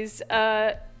aside is...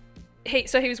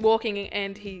 he was walking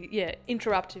and he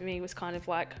interrupted me. Was kind of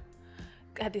like...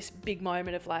 had this big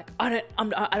moment of like, I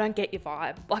don't get your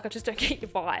vibe. Like, I just don't get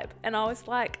your vibe. And I was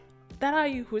like... that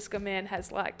ayahuasca, man,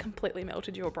 has like completely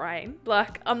melted your brain.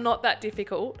 Like, I'm not that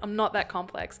difficult. I'm not that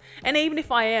complex. And even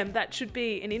if I am, that should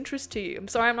be an interest to you. I'm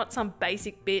sorry, I'm not some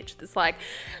basic bitch that's like,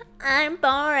 I'm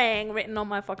boring, written on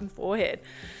my fucking forehead.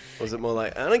 Was it more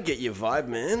like, I don't get your vibe,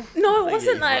 man? No, it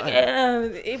wasn't like,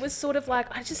 it was sort of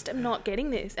like, I just am not getting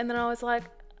this. And then I was like,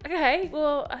 okay,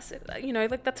 well, I said, you know,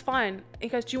 like, that's fine. He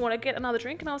goes, do you want to get another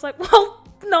drink? And I was like, well,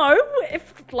 no,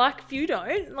 if you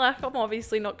don't. Like, I'm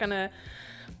obviously not going to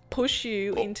push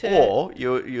you into... Or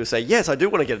you say, yes, I do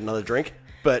want to get another drink,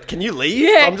 but can you leave?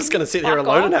 Yeah, I'm just going to sit here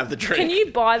alone and have the drink. Can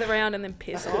you buy the round and then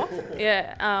piss off?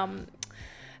 Yeah.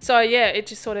 So, yeah, it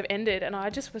just sort of ended, and I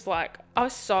just was like... I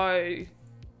was so,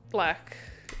 like,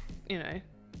 you know,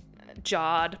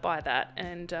 jarred by that,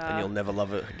 and you'll never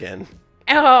love it again.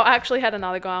 Oh, I actually had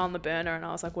another guy on the burner, and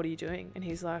I was like, what are you doing? And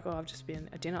he's like, oh, I've just been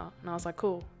at dinner. And I was like,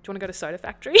 cool. Do you want to go to Soda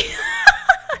Factory?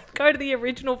 Go to the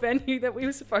original venue that we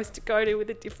were supposed to go to with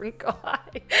a different guy.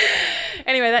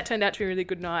 Anyway, that turned out to be a really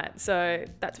good night. So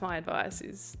that's my advice,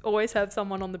 is always have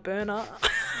someone on the burner.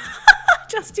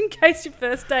 Just in case your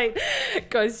first date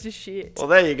goes to shit. Well,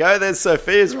 there you go. There's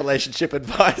Sophia's relationship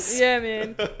advice. Yeah,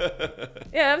 man.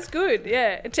 Yeah, that was good.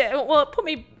 Yeah. Well, it put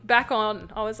me back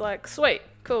on. I was like, sweet,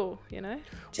 cool,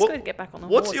 Just got to get back on the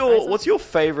horse. What's your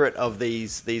favorite of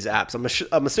these apps?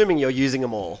 I'm assuming you're using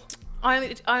them all.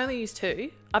 I only use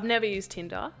 2. I've never used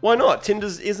Tinder. Why not?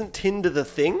 Isn't Tinder the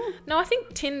thing? No, I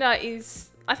think Tinder is...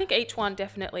 I think each one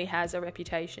definitely has a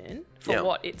reputation for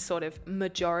what it's sort of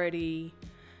majority...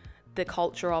 the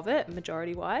culture of it,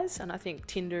 majority-wise. And I think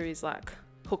Tinder is like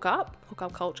hookup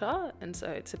culture. And so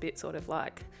it's a bit sort of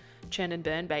like churn and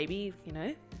burn, baby,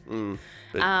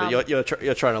 But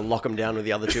you're trying to lock them down with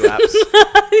the other 2 apps.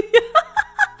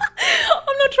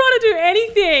 I'm not trying to do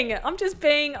anything. I'm just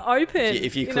being open.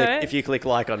 If you click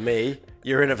like on me,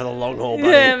 you're in it for the long haul, buddy.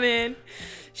 Yeah, man.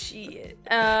 Shit.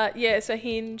 So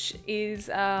Hinge is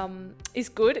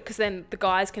good because then the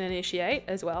guys can initiate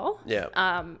as well.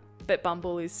 Yeah. But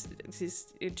Bumble is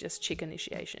just chick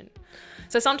initiation.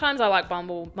 So sometimes I like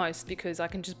Bumble most because I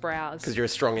can just browse. Because you're a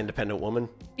strong, independent woman.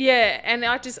 Yeah, and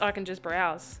I can just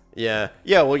browse. Yeah.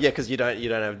 Well, because you don't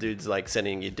have dudes like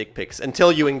sending you dick pics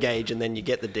until you engage and then you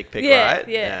get the dick pic, right?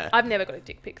 Yeah. I've never got a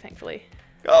dick pic, thankfully.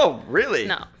 Oh, really?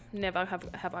 No, never have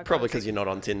I got Probably because you're not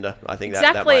on Tinder. I think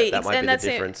exactly. that might be the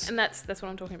difference. And that's what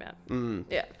I'm talking about.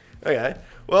 Yeah. Okay.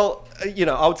 Well,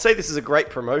 I would say this is a great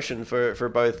promotion for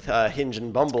both Hinge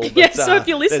and Bumble. But, yeah, so if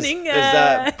you're listening...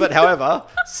 but however,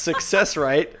 success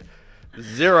rate,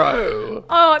 0.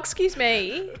 Oh, excuse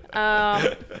me.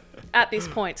 At this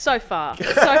point, so far,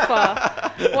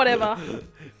 whatever.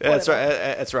 Yeah,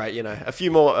 that's right. A few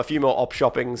more op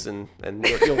shoppings and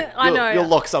you'll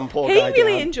lock some poor guy down. He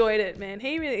really enjoyed it, man.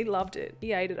 He really loved it.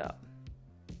 He ate it up.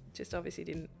 Just obviously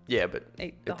didn't. Yeah, but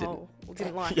eat the whole.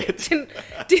 Didn't like it.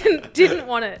 Didn't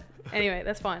want it. Anyway,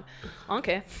 that's fine. I don't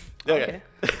care. Okay.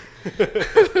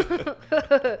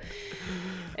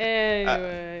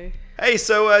 Anyway. Hey,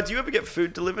 so do you ever get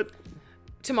food delivered?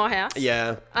 To my house?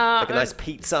 Yeah. Like a nice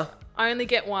pizza? I only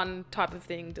get one type of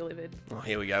thing delivered. Oh,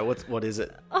 here we go. What is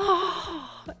it?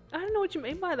 Oh, I don't know what you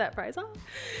mean by that, Fraser.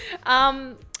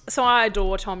 So I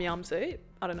adore Tom Yum soup.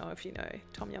 I don't know if you know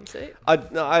Tom Yum soup.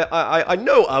 I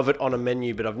know of it on a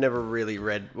menu, but I've never really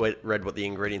read what the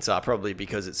ingredients are. Probably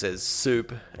because it says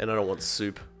soup, and I don't want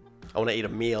soup. I want to eat a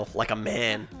meal like a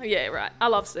man. Yeah, right. I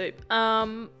love soup.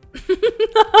 I'm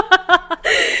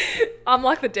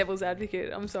like the devil's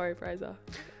advocate. I'm sorry, Fraser.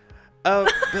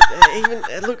 But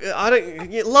look,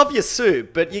 you love your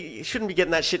soup, but you shouldn't be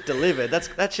getting that shit delivered.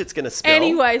 That shit's gonna spill.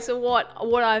 Anyway, so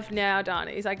what I've now done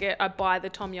is I buy the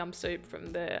Tom Yum soup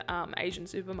from the Asian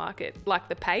supermarket, like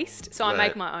the paste. So I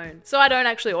make my own. So I don't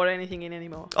actually order anything in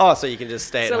anymore. Oh, so you can just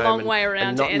stay at home. It's a long way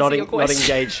around to answer your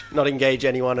question. Not engage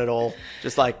anyone at all.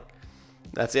 Just like.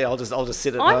 That's it. I'll just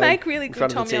sit at home. I make really in good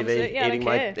front Tom of the TV, Yum soup.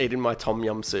 Yeah, eating my Tom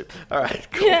Yum soup. All right,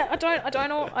 cool. Yeah, I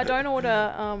don't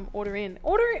order in.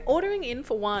 Ordering in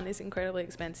for one is incredibly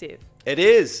expensive. It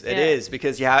is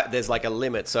because there's like a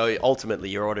limit. So ultimately,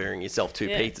 you're ordering yourself 2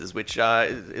 pizzas, which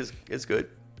is good.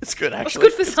 It's good, actually.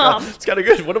 It's good for some. It's kind of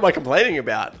good. What am I complaining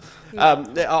about?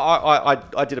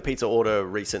 I did a pizza order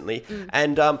recently,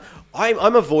 and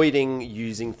I'm avoiding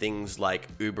using things like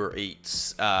Uber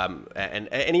Eats and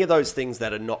any of those things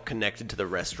that are not connected to the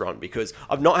restaurant, because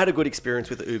I've not had a good experience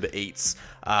with Uber Eats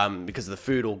because the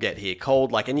food will get here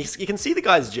cold. And you can see the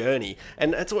guy's journey,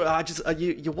 and that's what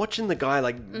you're watching the guy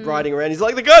riding around. He's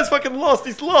like, the guy's fucking lost.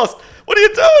 He's lost. What are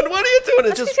you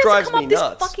doing? It just drives me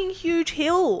nuts. This fucking huge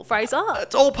hill, Fraser.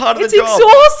 It's all part of the job. It's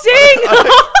exhausting.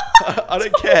 I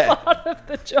don't care. Part of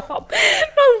the job.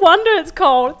 No wonder it's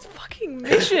cold. It's fucking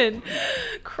mission.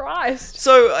 Christ.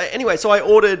 So anyway, I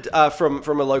ordered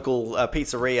from a local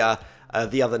pizzeria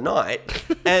the other night,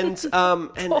 and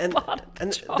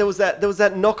there was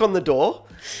that knock on the door,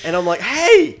 and I'm like,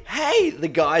 hey, the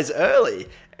guy's early.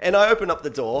 And I open up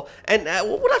the door, and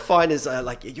what I find is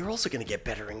you're also going to get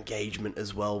better engagement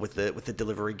as well with the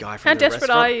delivery guy from the restaurant. How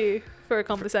desperate are you for a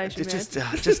conversation, man?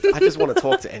 I just want to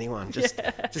talk to anyone, just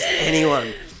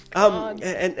anyone.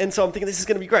 And so I'm thinking this is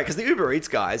going to be great because the Uber Eats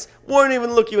guys won't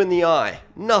even look you in the eye.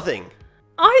 Nothing.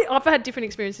 I've had different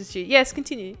experiences too. Yes,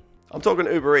 continue. I'm talking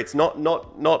Uber Eats, not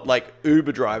like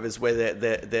Uber drivers where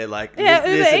they're like, yeah,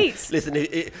 Uber Eats.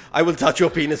 Listen, I will touch your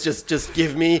penis. Just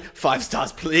give me 5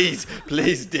 stars, please,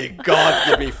 dear God,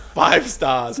 give me 5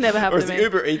 stars. It's never happened Whereas to me. the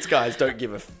Uber Eats guys don't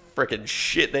give a freaking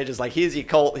shit. They're just like, here's your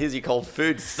cold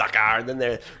food, sucker, and then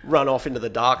they run off into the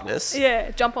darkness.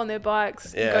 Yeah, jump on their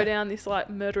bikes and go down this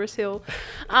murderous hill.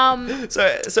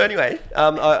 So anyway,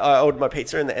 I ordered my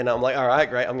pizza and I'm like, all right,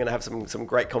 great. I'm gonna have some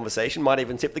great conversation. Might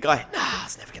even tip the guy. Nah, I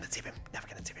was never gonna tip him.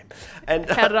 And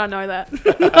how did I know that?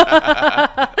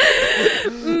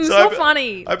 So not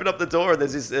funny. Open up the door and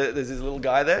there's this little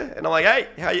guy there, and I'm like, hey,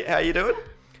 how you doing?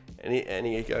 And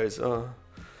he goes, oh,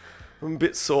 I'm a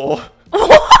bit sore, but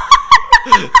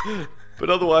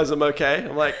otherwise I'm okay.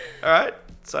 I'm like, all right.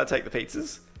 So I take the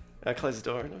pizzas, and I close the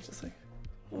door, and I was just like,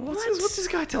 what's this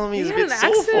guy telling me he's a bit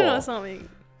sore for? Or something.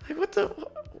 Like, what?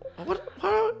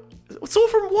 Sore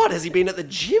from what? Has he been at the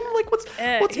gym? Like, what's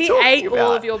he talking ate about?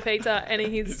 all of your pizza, and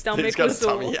his stomach got was a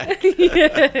sore. tummy ache.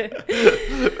 Yeah.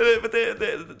 But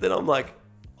then I'm like,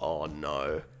 oh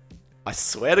no. I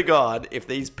swear to God, if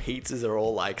these pizzas are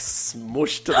all like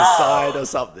smushed to the side or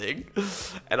something,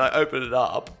 and I open it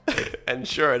up, and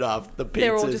sure enough, the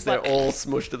pizzas, they're all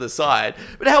smushed to the side.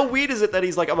 But how weird is it that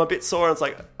he's like, I'm a bit sore, and it's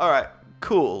like, all right,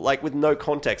 cool. Like with no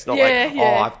context, not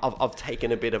oh, I've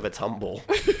taken a bit of a tumble.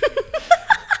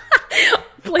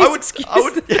 Please excuse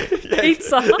the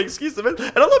pizza. Excuse them. And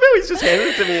I love how he's just handed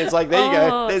it to me. It's like, there you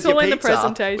go. There's your pizza. The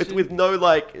presentation. With no, you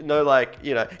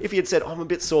know, if he had said, oh, I'm a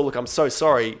bit sore, look, I'm so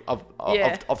sorry.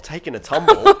 I've taken a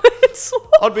tumble.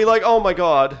 I'd be like, oh my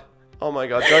God,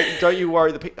 don't you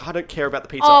worry. I don't care about the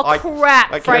pizza. Oh,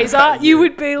 crap, Fraser. You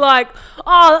would be like,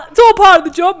 oh, it's all part of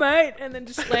the job, mate. And then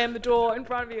just slam the door in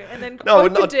front of you. And then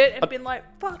opened it and been like,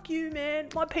 fuck you, man.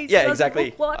 My pizza doesn't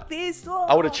look like this. Oh.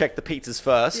 I would have checked the pizzas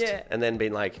first and then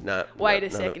been like, no. Wait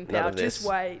a second, pal. Just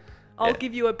wait. I'll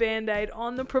give you a Band-Aid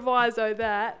on the proviso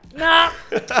that,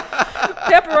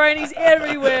 pepperoni's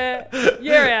everywhere.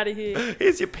 You're out of here.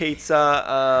 Here's your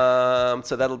pizza.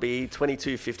 So that'll be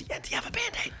 $22.50. And do you have a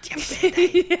Band-Aid?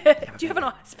 Do you have an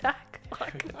ice pack?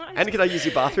 And can I use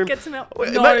your bathroom? Get some out.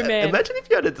 No, man. Imagine if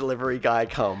you had a delivery guy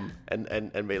come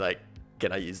and be like,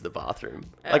 can I use the bathroom?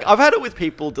 Like, I've had it with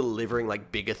people delivering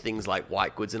like bigger things like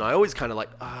white goods, and I always kind of like,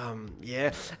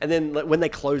 yeah. And then like, when they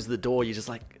close the door, you're just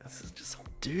like, this is just some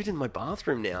dude in my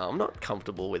bathroom now. I'm not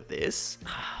comfortable with this.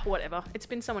 Whatever. It's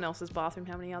been someone else's bathroom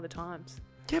how many other times?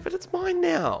 Yeah, but it's mine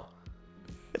now.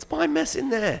 It's my mess in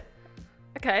there.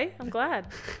 Okay, I'm glad.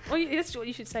 Well, that's what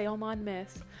you should say. Oh, my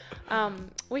mess.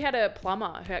 We had a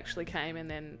plumber who actually came and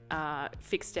then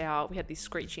fixed we had this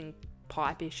screeching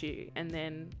pipe issue, and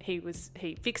then he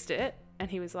fixed it,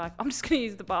 and he was like, I'm just going to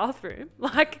use the bathroom.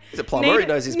 Like, he's a plumber, he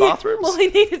knows his bathrooms. Well, he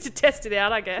needed to test it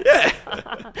out, I guess. Yeah.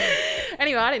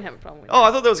 Anyway, I didn't have a problem with it. Oh,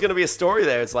 I thought there was going to be a story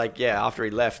there. It's like, yeah, after he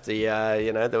left,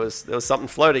 there was something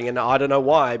floating, and I don't know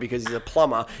why, because he's a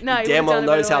plumber. No, he damn well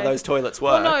knows how those toilets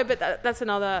work. Well, no, but that's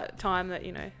another time that,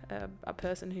 a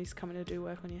person who's coming to do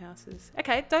work on your house is...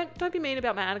 Okay, don't be mean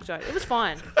about my anecdote. It was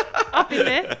fine. I've been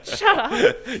there. Shut up.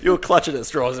 You were clutching at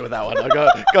straws with that one. I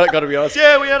got to be honest.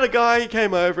 Yeah, we had a guy. He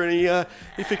came over and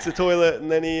he fixed the toilet, and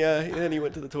then he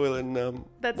went to the toilet and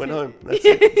went home. That's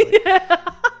it. Yeah.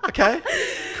 Okay,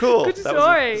 cool. Good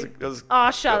story.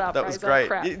 Shut up. That was great.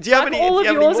 Crap. Do you have any? All of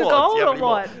yours are gold or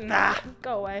what? Nah,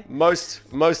 go away. Most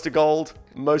are gold.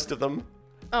 Most of them.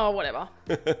 Oh, whatever.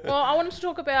 Well, I wanted to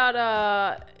talk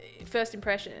about first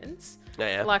impressions.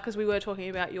 Yeah. Like, because we were talking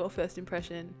about your first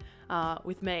impression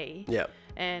with me. Yeah.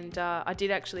 And I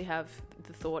did actually have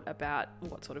the thought about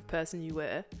what sort of person you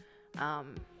were.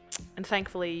 And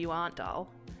thankfully, you aren't dull.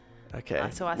 Okay.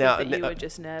 So I think that you were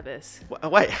just nervous.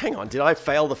 Wait, hang on. Did I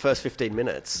fail the first 15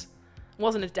 minutes?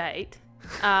 Wasn't a date.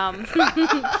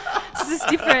 This is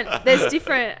different. There's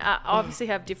different. Obviously,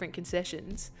 have different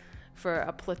concessions for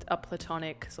a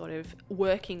platonic sort of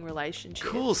working relationship.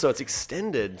 Cool. So it's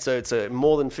extended. So it's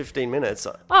more than 15 minutes.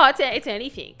 Oh, it's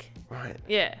anything. Right.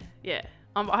 Yeah.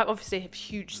 I obviously have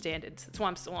huge standards. That's why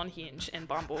I'm still on Hinge and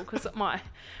Bumble, because my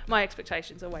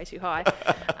expectations are way too high.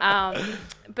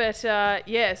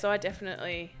 So I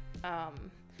definitely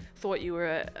thought you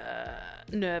were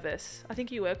nervous. I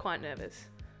think you were quite nervous.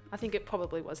 I think it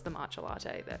probably was the matcha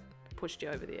latte that pushed you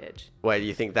over the edge. Wait, do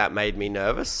you think that made me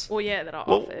nervous? Well, yeah, that I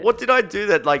offered. What did I do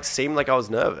that seemed like I was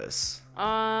nervous?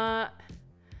 Well,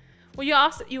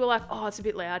 you were like, oh, it's a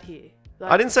bit loud here.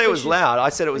 Like, I didn't say it was loud. I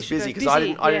said it was busy because I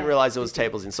didn't realize there was busy.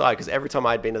 tables inside, because every time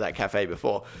I'd been to that cafe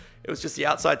before, it was just the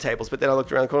outside tables. But then I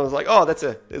looked around the corner and was like, oh,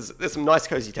 there's some nice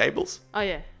cozy tables. Oh,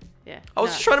 yeah. I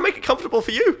was just trying to make it comfortable for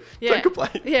you. Yeah. Don't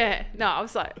complain. Yeah. No, I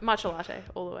was like, matcha latte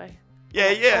all the way. Yeah.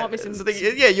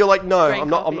 You're like, no,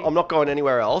 I'm not going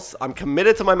anywhere else. I'm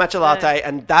committed to my matcha latte,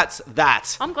 and that's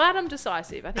that. I'm glad I'm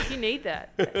decisive. I think you need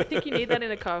that. I think you need that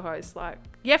in a co-host. Like,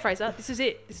 yeah, Fraser, this is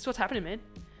it. This is what's happening, man.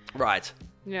 Right.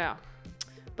 Yeah.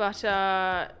 But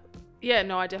I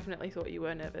definitely thought you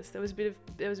were nervous. There was a bit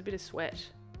of sweat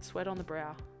on the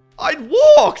brow. I'd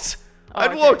walked.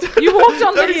 You walked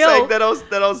on the hill. Saying that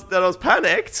I was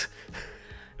panicked.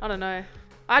 I don't know.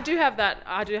 I do have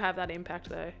that impact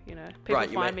though. People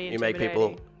find me intimidating. You make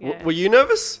people. Yeah. Were you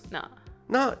nervous? No.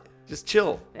 No, just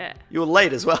chill. Yeah. You were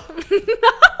late as well. No,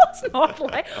 was not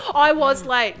late. I was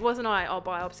late, wasn't I? Oh,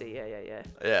 biopsy. Yeah.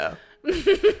 Yeah.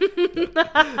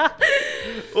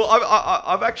 Well,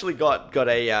 I've actually got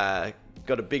a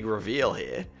big reveal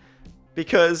here,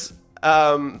 because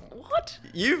What?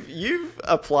 you've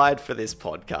applied for this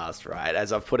podcast, right?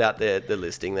 As I've put out the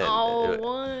listing there. Oh,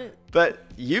 what? But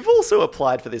you've also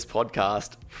applied for this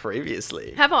podcast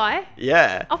previously. Have I?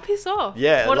 Yeah. I'll piss off.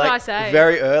 Yeah. What did like, I say?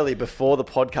 Very early, before the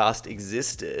podcast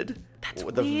existed. That's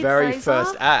the weird, very Fraser.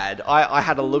 first ad, I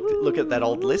had a look at that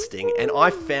old listing, and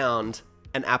I found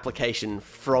an application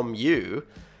from you.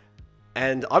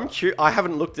 And I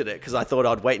haven't looked at it because I thought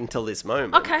I'd wait until this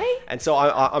moment. Okay. And so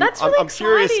That's really I'm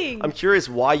curious. exciting. I'm curious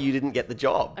why you didn't get the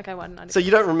job. Okay, why didn't I do So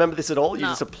you don't remember this at all? You No.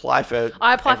 just apply for.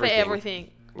 I apply for everything.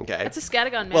 Okay. It's a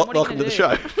scattergun, man. Well, what are welcome you to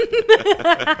gonna the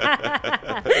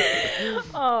do? show.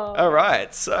 Oh, All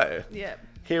right. So yeah.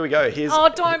 here we go. Here's. Oh,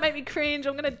 don't make me cringe.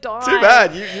 I'm gonna die. Too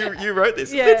bad you wrote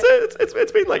this. Yeah.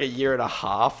 It's been like a year and a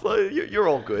half. You're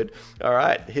all good. All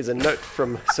right. Here's a note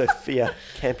from Sophia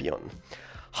Campion.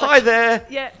 Hi there.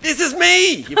 Yeah. This is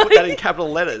me. You put that in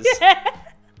capital letters.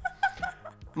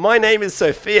 My name is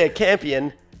Sophia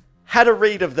Campion. Had a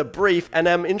read of the brief and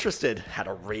am interested. Had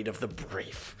a read of the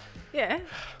brief. Yeah.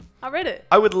 I read it.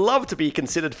 I would love to be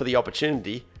considered for the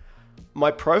opportunity.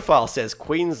 My profile says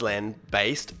Queensland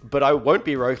based, but I won't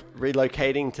be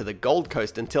relocating to the Gold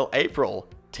Coast until April.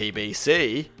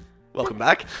 TBC. Welcome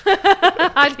back.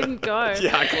 I didn't go.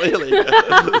 Yeah,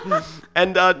 clearly.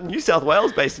 And New South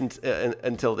Wales based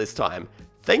until this time.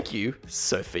 Thank you,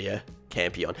 Sophia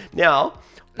Campion. Now,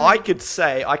 I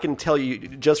can tell you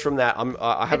just from that.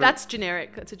 I haven't. That's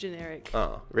generic. That's a generic.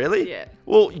 Oh, really? Yeah.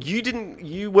 Well,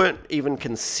 you weren't even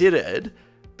considered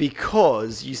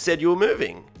because you said you were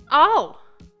moving. Oh,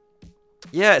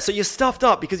 Yeah, so you're stuffed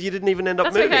up because you didn't even end up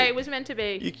that's moving. okay. It was meant to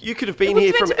be. You could have It been was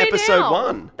here meant from to be episode now.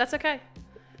 1. That's okay.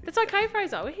 That's okay,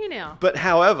 Fraser. We're here now. But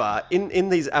however, in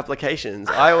these applications,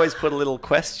 I always put a little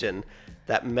question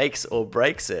that makes or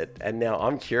breaks it. And now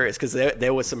I'm curious because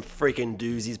there were some freaking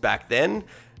doozies back then.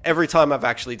 Every time I've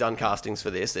actually done castings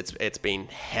for this, it's been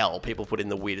hell. People put in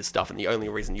the weirdest stuff, and the only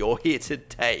reason you're here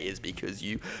today is because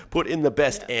you put in the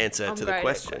best answer I'm to great the at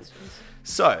question. questions.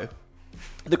 So,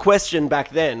 the question back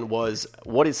then was,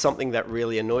 what is something that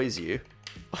really annoys you?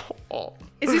 Oh.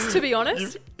 Is this to be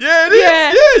honest? Yeah, it is.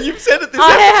 Yeah. Yeah, you've said it this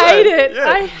I episode. hate it. Yeah.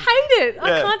 I hate it. I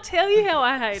Yeah. can't tell you how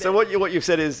I hate So it. what you've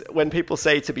said is, when people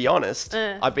say to be honest,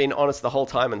 Uh. I've been honest the whole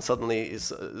time, and suddenly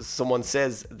someone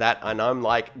says that, and I'm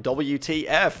like,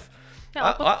 WTF? Yeah,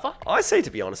 like, what the fuck? I say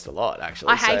to be honest a lot,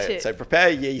 actually. I hate it. So prepare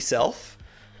yourself.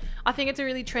 I think it's a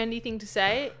really trendy thing to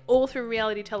say. All through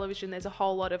reality television, there's a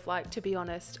whole lot of like, to be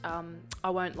honest, I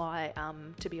won't lie,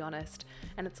 to be honest.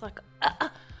 And it's like,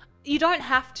 you don't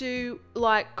have to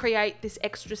like create this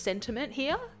extra sentiment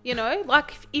here, you know?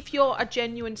 Like if you're a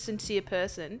genuine, sincere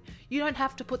person, you don't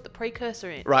have to put the precursor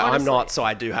in. Right, honestly. I'm not, so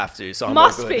I do have to. So I'm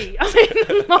Must all good. be. I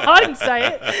mean, I didn't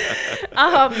say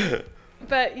it.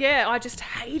 But yeah, I just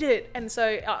hate it. And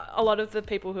so a lot of the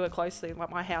people who are closely, like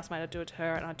my housemate, I do it to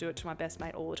her and I do it to my best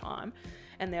mate all the time.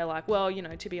 And they're like, well, you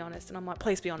know, to be honest. And I'm like,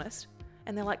 please be honest.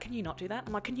 And they're like, can you not do that?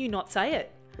 I'm like, can you not say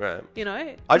it? Right. You know?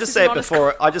 I This just is say an it honest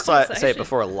before. I just say it conversation.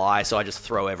 before a lie, so I just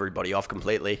throw everybody off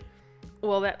completely.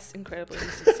 Well, that's incredibly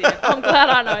insincere. I'm glad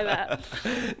I know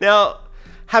that. Now,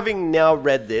 having now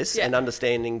read this Yeah. and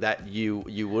understanding that you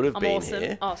would have I'm been awesome.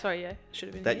 here, Oh, sorry, yeah. Should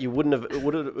have been that here. you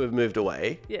would have moved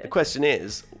away. Yeah. The question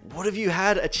is, would have you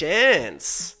had a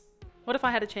chance? What if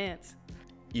I had a chance?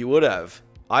 You would have.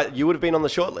 You would have been on the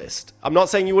shortlist. I'm not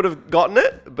saying you would have gotten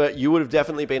it, but you would have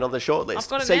definitely been on the shortlist. I've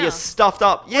got it so now. you're stuffed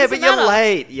up. Yeah, does but it you're matter?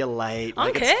 late. You're late. I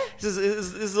don't it's- care. This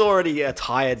is already a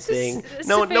tired thing. It's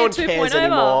No one Sophia cares 2.0.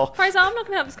 anymore. Fraser, I'm not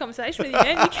going to have this conversation with you,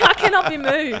 man. I cannot be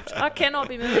moved. I cannot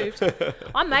be moved.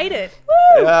 I made it.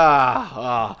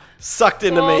 Woo! Sucked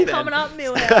into All me then. coming up,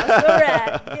 Millhouse. All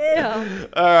right. Yeah.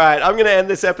 All right, I'm going to end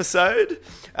this episode.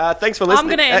 Thanks for listening.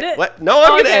 I'm going to end it. What? No, I'm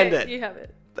going to Okay, end it. You have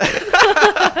it.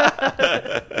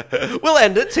 We'll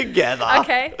end it together.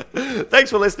 Okay. Thanks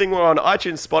for listening. We're on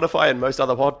iTunes, Spotify, and most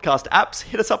other podcast apps.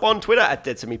 Hit us up on Twitter at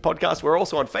Dead to Me Podcast. We're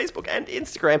also on Facebook and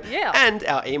Instagram. Yeah. And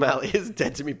our email is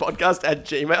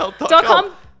deadtomepodcast@gmail.com.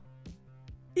 .com.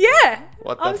 Yeah.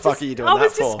 What the I was fuck just- are you doing I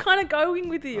was that just for? kind of going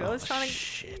with you. I was trying to.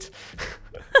 Shit.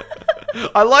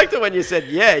 I liked it when you said,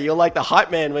 yeah, you're like the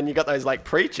hype man when you got those like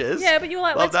preachers. Yeah, but you were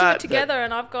like, Love let's do that, it together,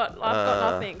 and I've got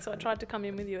nothing, so I tried to come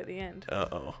in with you at the end.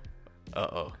 Uh-oh.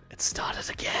 It started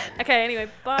again. Okay, anyway,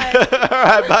 bye. All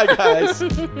right, bye guys.